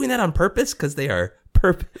are they doing that on purpose? Because they are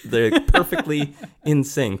they're perfectly in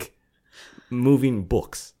sync, moving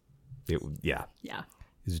books. It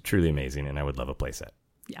was truly amazing, and I would love a playset.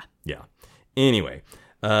 Yeah. Anyway,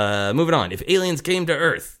 moving on. If aliens came to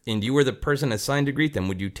Earth and you were the person assigned to greet them,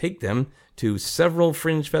 would you take them to several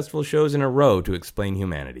Fringe Festival shows in a row to explain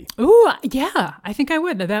humanity? Ooh, yeah. I think I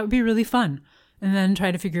would. That would be really fun. And then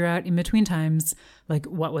try to figure out in between times, like,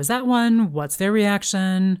 what was that one? What's their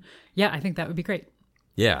reaction? Yeah, I think that would be great.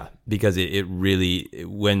 Yeah, because it really,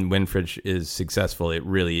 when Fringe is successful,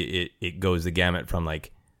 it goes the gamut from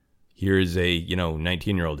like, here's a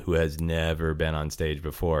 19-year-old who has never been on stage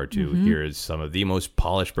before to here's some of the most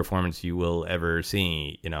polished performance you will ever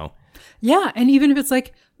see. Yeah, and even if it's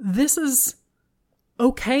like, this is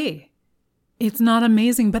okay, it's not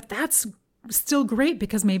amazing, but that's still great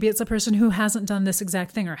because maybe it's a person who hasn't done this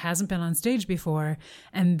exact thing or hasn't been on stage before,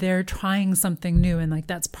 and they're trying something new, and like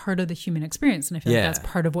that's part of the human experience. And I feel like that's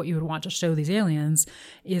part of what you would want to show these aliens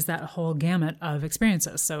is that whole gamut of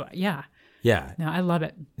experiences. So yeah. No, I love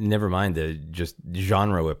it. Never mind the just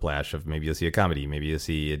genre whiplash of maybe you'll see a comedy, maybe you'll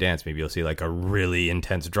see a dance, maybe you'll see like a really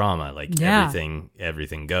intense drama, like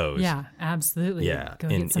everything goes. Yeah, absolutely. Yeah. Go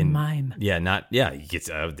get some mime.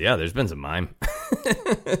 There's been some mime.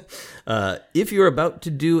 If you were about to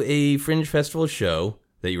do a Fringe Festival show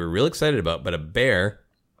that you were real excited about, but a bear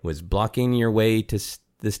was blocking your way to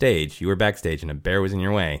the stage, you were backstage and a bear was in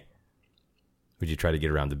your way, would you try to get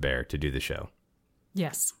around the bear to do the show?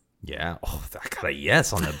 Yes. Yeah. Oh, I got a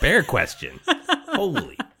yes on the bear question.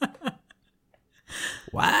 Holy.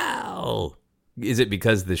 Wow. Is it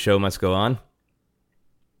because the show must go on?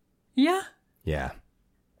 Yeah. Yeah.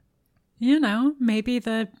 You know, maybe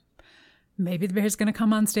the bear's going to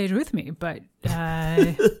come on stage with me, but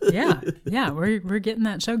we're getting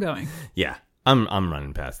that show going. Yeah. I'm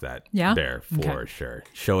running past that bear for sure.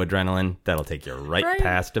 Show adrenaline, that'll take you right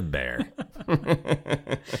past a bear.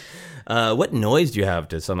 What noise do you have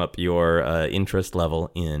to sum up your interest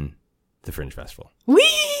level in the Fringe Festival?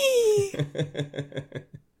 Whee!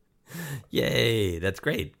 Yay! That's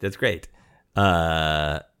great.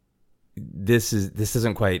 This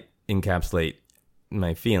doesn't quite encapsulate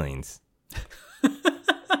my feelings,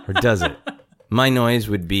 or does it? My noise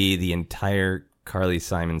would be the entire Carly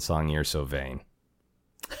Simon song "You're So Vain."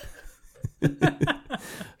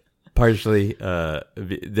 Partially,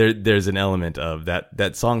 there's an element of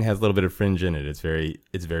that song has a little bit of Fringe in it. It's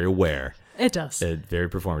very aware. It does. Very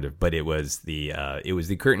performative. But it was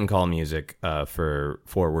the curtain call music for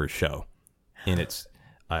Worst Show, and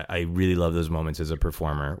I really love those moments as a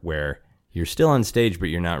performer where you're still on stage, but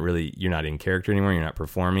you're not in character anymore. You're not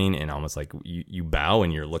performing, and almost like you bow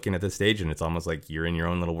and you're looking at the stage, and it's almost like you're in your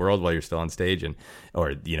own little world while you're still on stage,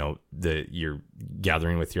 you're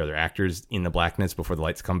gathering with your other actors in the blackness before the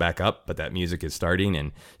lights come back up, but that music is starting.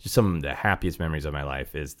 And just some of the happiest memories of my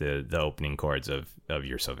life is the opening chords of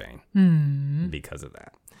 "You're So Vain" because of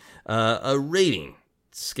that. A rating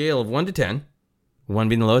scale of 1 to 10, 1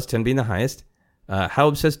 being the lowest, 10 being the highest. How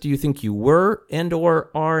obsessed do you think you were and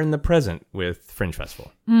or are in the present with Fringe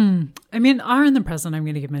Festival? I mean, are in the present, I'm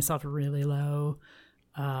going to give myself a really low,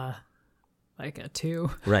 like a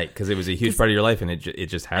 2. Right, because it was a huge part of your life and it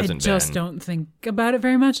just hasn't been. I just don't think about it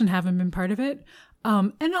very much and haven't been part of it.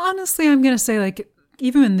 And honestly, I'm going to say, like,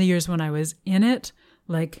 even in the years when I was in it,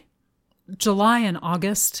 like July and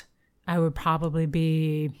August, I would probably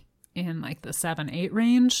be in like the 7-8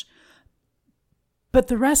 range. But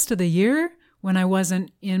the rest of the year, when I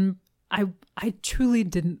wasn't in, I truly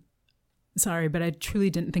didn't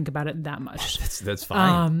think about it that much. That's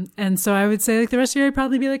fine. And so I would say like the rest of the year I'd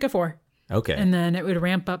probably be like a 4. Okay. And then it would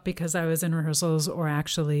ramp up because I was in rehearsals or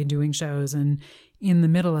actually doing shows and in the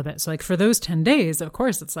middle of it. So like for those 10 days, of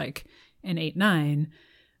course it's like an 8, 9,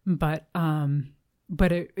 but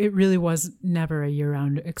it really was never a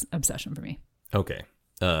year-round obsession for me. Okay.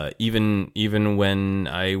 Even when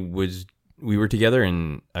we were together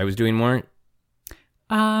and I was doing more?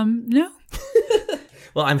 No.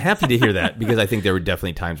 Well, I'm happy to hear that because I think there were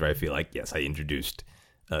definitely times where I feel like, yes, I introduced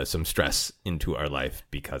some stress into our life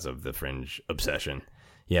because of the Fringe obsession.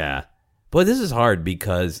 Yeah. But this is hard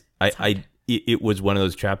because it was one of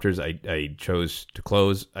those chapters I chose to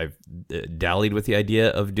close. I've dallied with the idea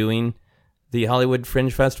of doing the Hollywood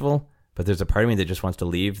Fringe Festival, but there's a part of me that just wants to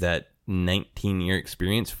leave that 19-year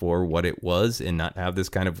experience for what it was and not have this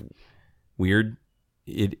kind of weird,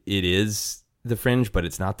 it is the Fringe, but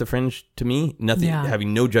it's not the Fringe to me. Nothing,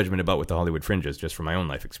 having no judgment about what the Hollywood Fringe is, just from my own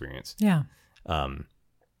life experience. Yeah.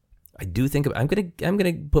 I do think I'm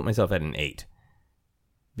gonna put myself at an 8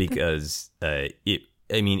 because it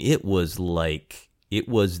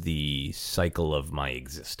was the cycle of my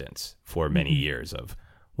existence for many years of,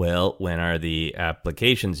 well, when are the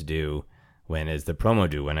applications due? When is the promo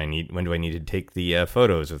due? When do I need to take the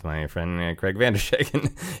photos with my friend Craig Vanderscheck?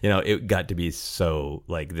 And, it got to be so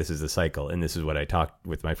like, this is the cycle. And this is what I talked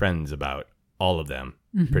with my friends about, all of them,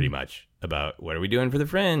 pretty much, about what are we doing for the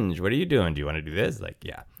Fringe? What are you doing? Do you want to do this? Like,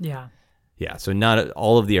 yeah. Yeah. Yeah. So not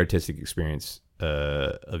all of the artistic experience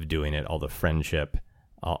of doing it, all the friendship,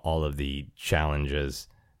 all of the challenges,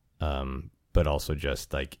 but also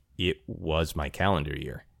just like, it was my calendar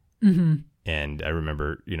year. Mm-hmm. And I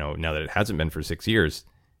remember, now that it hasn't been for 6 years,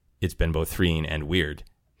 it's been both freeing and weird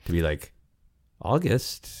to be like,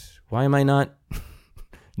 August, why am I not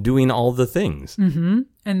doing all the things? Mm-hmm.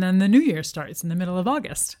 And then the new year starts in the middle of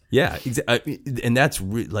August. Yeah. And that's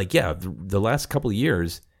the last couple of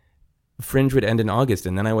years Fringe would end in August,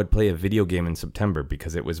 and then I would play a video game in September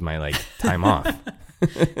because it was my time off.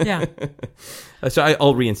 Yeah. So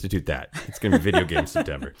I'll reinstitute that. It's going to be video game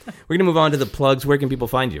September. We're going to move on to the plugs. Where can people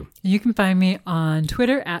find you? You can find me on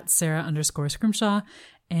Twitter at Sarah_Scrimshaw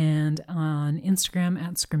and on Instagram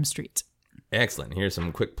at ScrimStreet. Excellent. Here's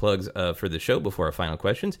some quick plugs for the show before our final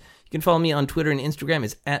questions. You can follow me on Twitter and Instagram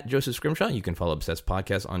is at Joseph Scrimshaw. You can follow Obsessed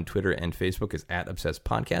Podcast on Twitter and Facebook is at Obsessed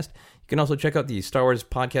Podcast. You can also check out the Star Wars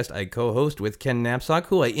podcast I co-host with Ken Knapsack,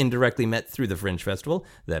 who I indirectly met through the Fringe Festival.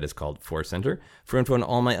 That is called Force Center. For info on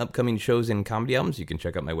all my upcoming shows and comedy albums, you can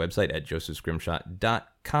check out my website at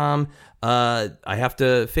josephscrimshaw.com. I have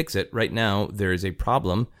to fix it right now. There is a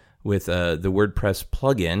problem with the WordPress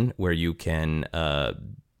plugin where you can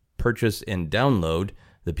purchase and download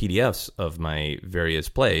the PDFs of my various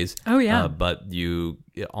plays. Oh yeah. But you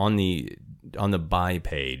on the buy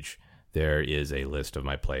page there is a list of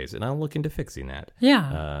my plays, and I'll look into fixing that.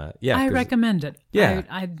 Yeah. I recommend it.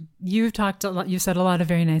 Yeah. You've talked a lot. You said a lot of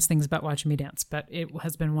very nice things about watching me dance, but it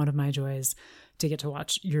has been one of my joys to get to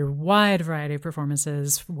watch your wide variety of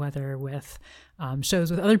performances, whether with shows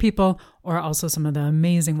with other people or also some of the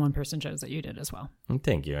amazing one-person shows that you did as well.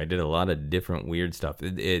 Thank you. I did a lot of different weird stuff.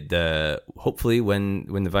 Hopefully,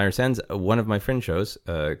 when the virus ends, one of my Fringe shows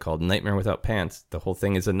called Nightmare Without Pants, the whole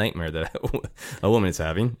thing is a nightmare that a woman is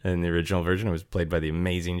having. In the original version, it was played by the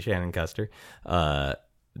amazing Shannon Custer. That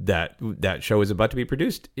show was about to be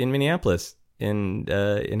produced in Minneapolis, and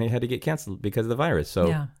it had to get canceled because of the virus.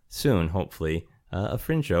 So soon, hopefully, a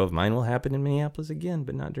Fringe show of mine will happen in Minneapolis again,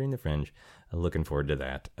 but not during the Fringe. Looking forward to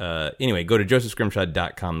that. Anyway, go to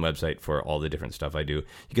josephscrimshaw.com website for all the different stuff I do.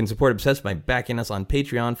 You can support Obsessed by backing us on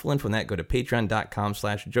Patreon. Full info on that, go to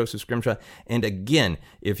patreon.com/josephscrimshaw. And again,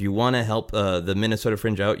 if you want to help the Minnesota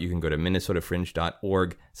Fringe out, you can go to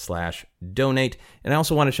minnesotafringe.org/donate. And I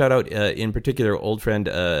also want to shout out, in particular, old friend,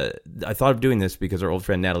 I thought of doing this because our old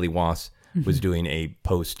friend Natalie Wass was doing a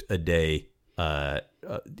post a day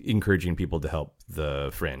encouraging people to help the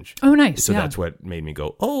Fringe. Oh, nice. So that's what made me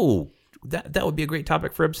go, that would be a great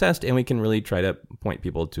topic for Obsessed, and we can really try to point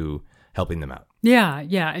people to helping them out. Yeah.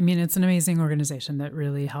 I mean, it's an amazing organization that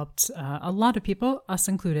really helped a lot of people, us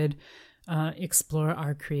included, explore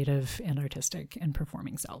our creative and artistic and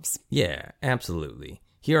performing selves. Yeah, absolutely.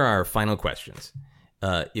 Here are our final questions.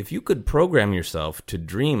 If you could program yourself to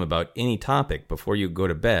dream about any topic before you go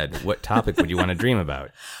to bed, what topic would you want to dream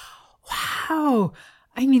about? Wow.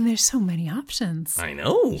 I mean, there's so many options. I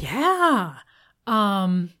know. Yeah.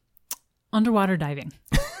 Underwater diving.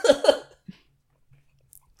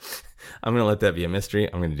 I'm going to let that be a mystery.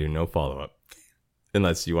 I'm going to do no follow-up.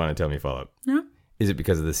 Unless you want to tell me follow-up. No. Is it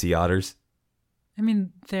because of the sea otters? I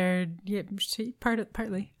mean, they're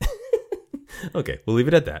partly. Okay, we'll leave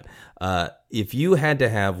it at that. If you had to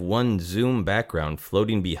have one Zoom background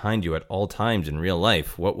floating behind you at all times in real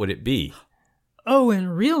life, what would it be? Oh, in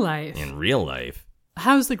real life? In real life.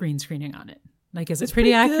 How's the green screening on it? Like, is it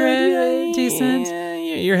pretty accurate? Decent?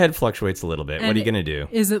 Yeah, your head fluctuates a little bit. And what are you going to do?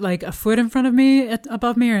 Is it like a foot in front of me,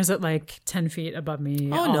 above me, or is it like 10 feet above me?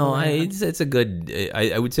 Oh, no. It's a good,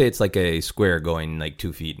 I would say it's like a square going like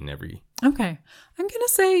 2 feet in every. Okay. I'm going to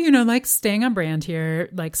say, like staying on brand here,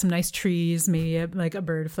 like some nice trees, maybe like a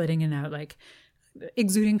bird flitting in and out, like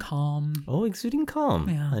exuding calm. Oh, exuding calm.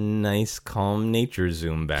 Yeah. A nice, calm nature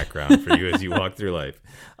Zoom background for you as you walk through life.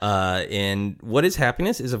 And what is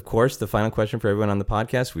happiness is, of course, the final question for everyone on the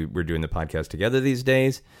podcast. We're doing the podcast together these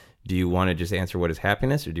days. Do you want to just answer what is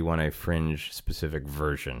happiness, or do you want a Fringe-specific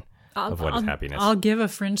version of what is happiness? I'll give a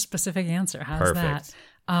Fringe-specific answer. How's Perfect.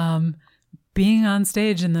 that? Being on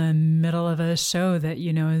stage in the middle of a show that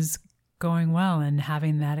is going well and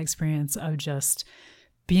having that experience of just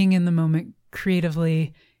being in the moment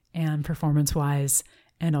creatively and performance-wise,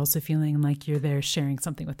 and also feeling like you're there sharing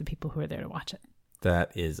something with the people who are there to watch it.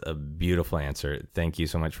 That is a beautiful answer. Thank you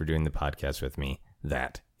so much for doing the podcast with me.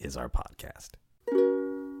 That is our podcast.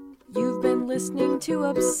 You've been listening to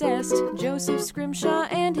Obsessed. Joseph Scrimshaw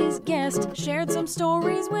and his guest shared some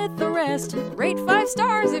stories with the rest. Rate 5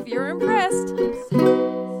 stars if you're impressed.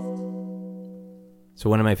 So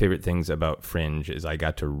one of my favorite things about Fringe is I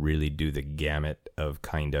got to really do the gamut of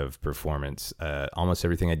kind of performance. Almost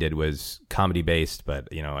everything I did was comedy-based, but,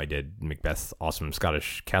 I did Macbeth's Awesome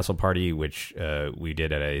Scottish Castle Party, which we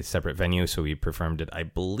did at a separate venue, so we performed it, I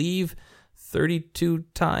believe, 32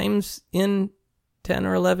 times in 10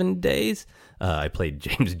 or 11 days. I played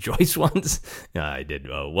James Joyce once. I did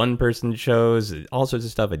one-person shows, all sorts of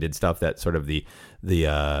stuff. I did stuff that sort of the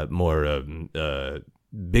more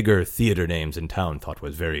bigger theater names in town thought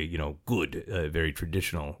was very, good, very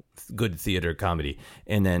traditional, good theater comedy.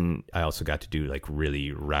 And then I also got to do like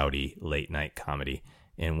really rowdy late night comedy.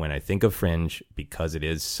 And when I think of Fringe, because it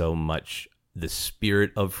is so much the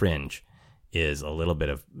spirit of Fringe is a little bit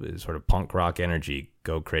of sort of punk rock energy,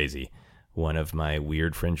 go crazy. One of my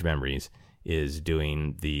weird Fringe memories is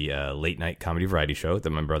doing the late night comedy variety show that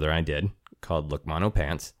my brother and I did called Look Mono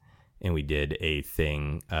Pants. And we did a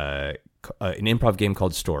thing, an improv game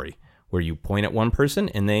called Story, where you point at one person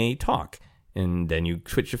and they talk. And then you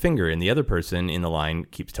switch your finger and the other person in the line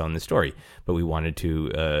keeps telling the story. But we wanted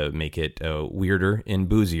to make it weirder and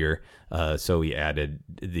boozier. So we added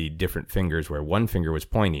the different fingers where one finger was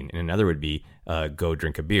pointing and another would be go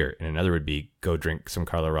drink a beer. And another would be go drink some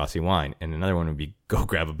Carlo Rossi wine. And another one would be go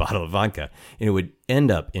grab a bottle of vodka. And it would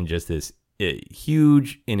end up in just this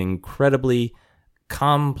huge and incredibly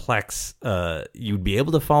complex, you'd be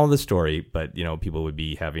able to follow the story, but people would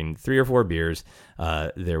be having 3 or 4 beers.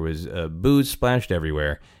 There was booze splashed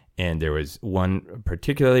everywhere, and there was one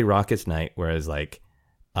particularly raucous night where I was like,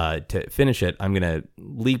 to finish it, I'm gonna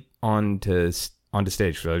leap onto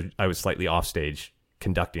stage, because I was slightly off stage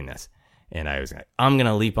conducting this, and I was like, I'm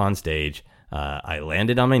gonna leap on stage. I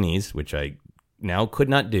landed on my knees, which I now could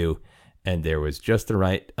not do, and there was just the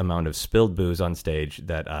right amount of spilled booze on stage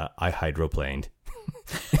that I hydroplaned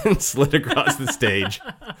and slid across the stage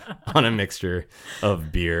on a mixture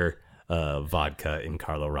of beer, vodka, and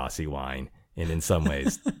Carlo Rossi wine. And in some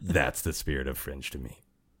ways, that's the spirit of Fringe to me.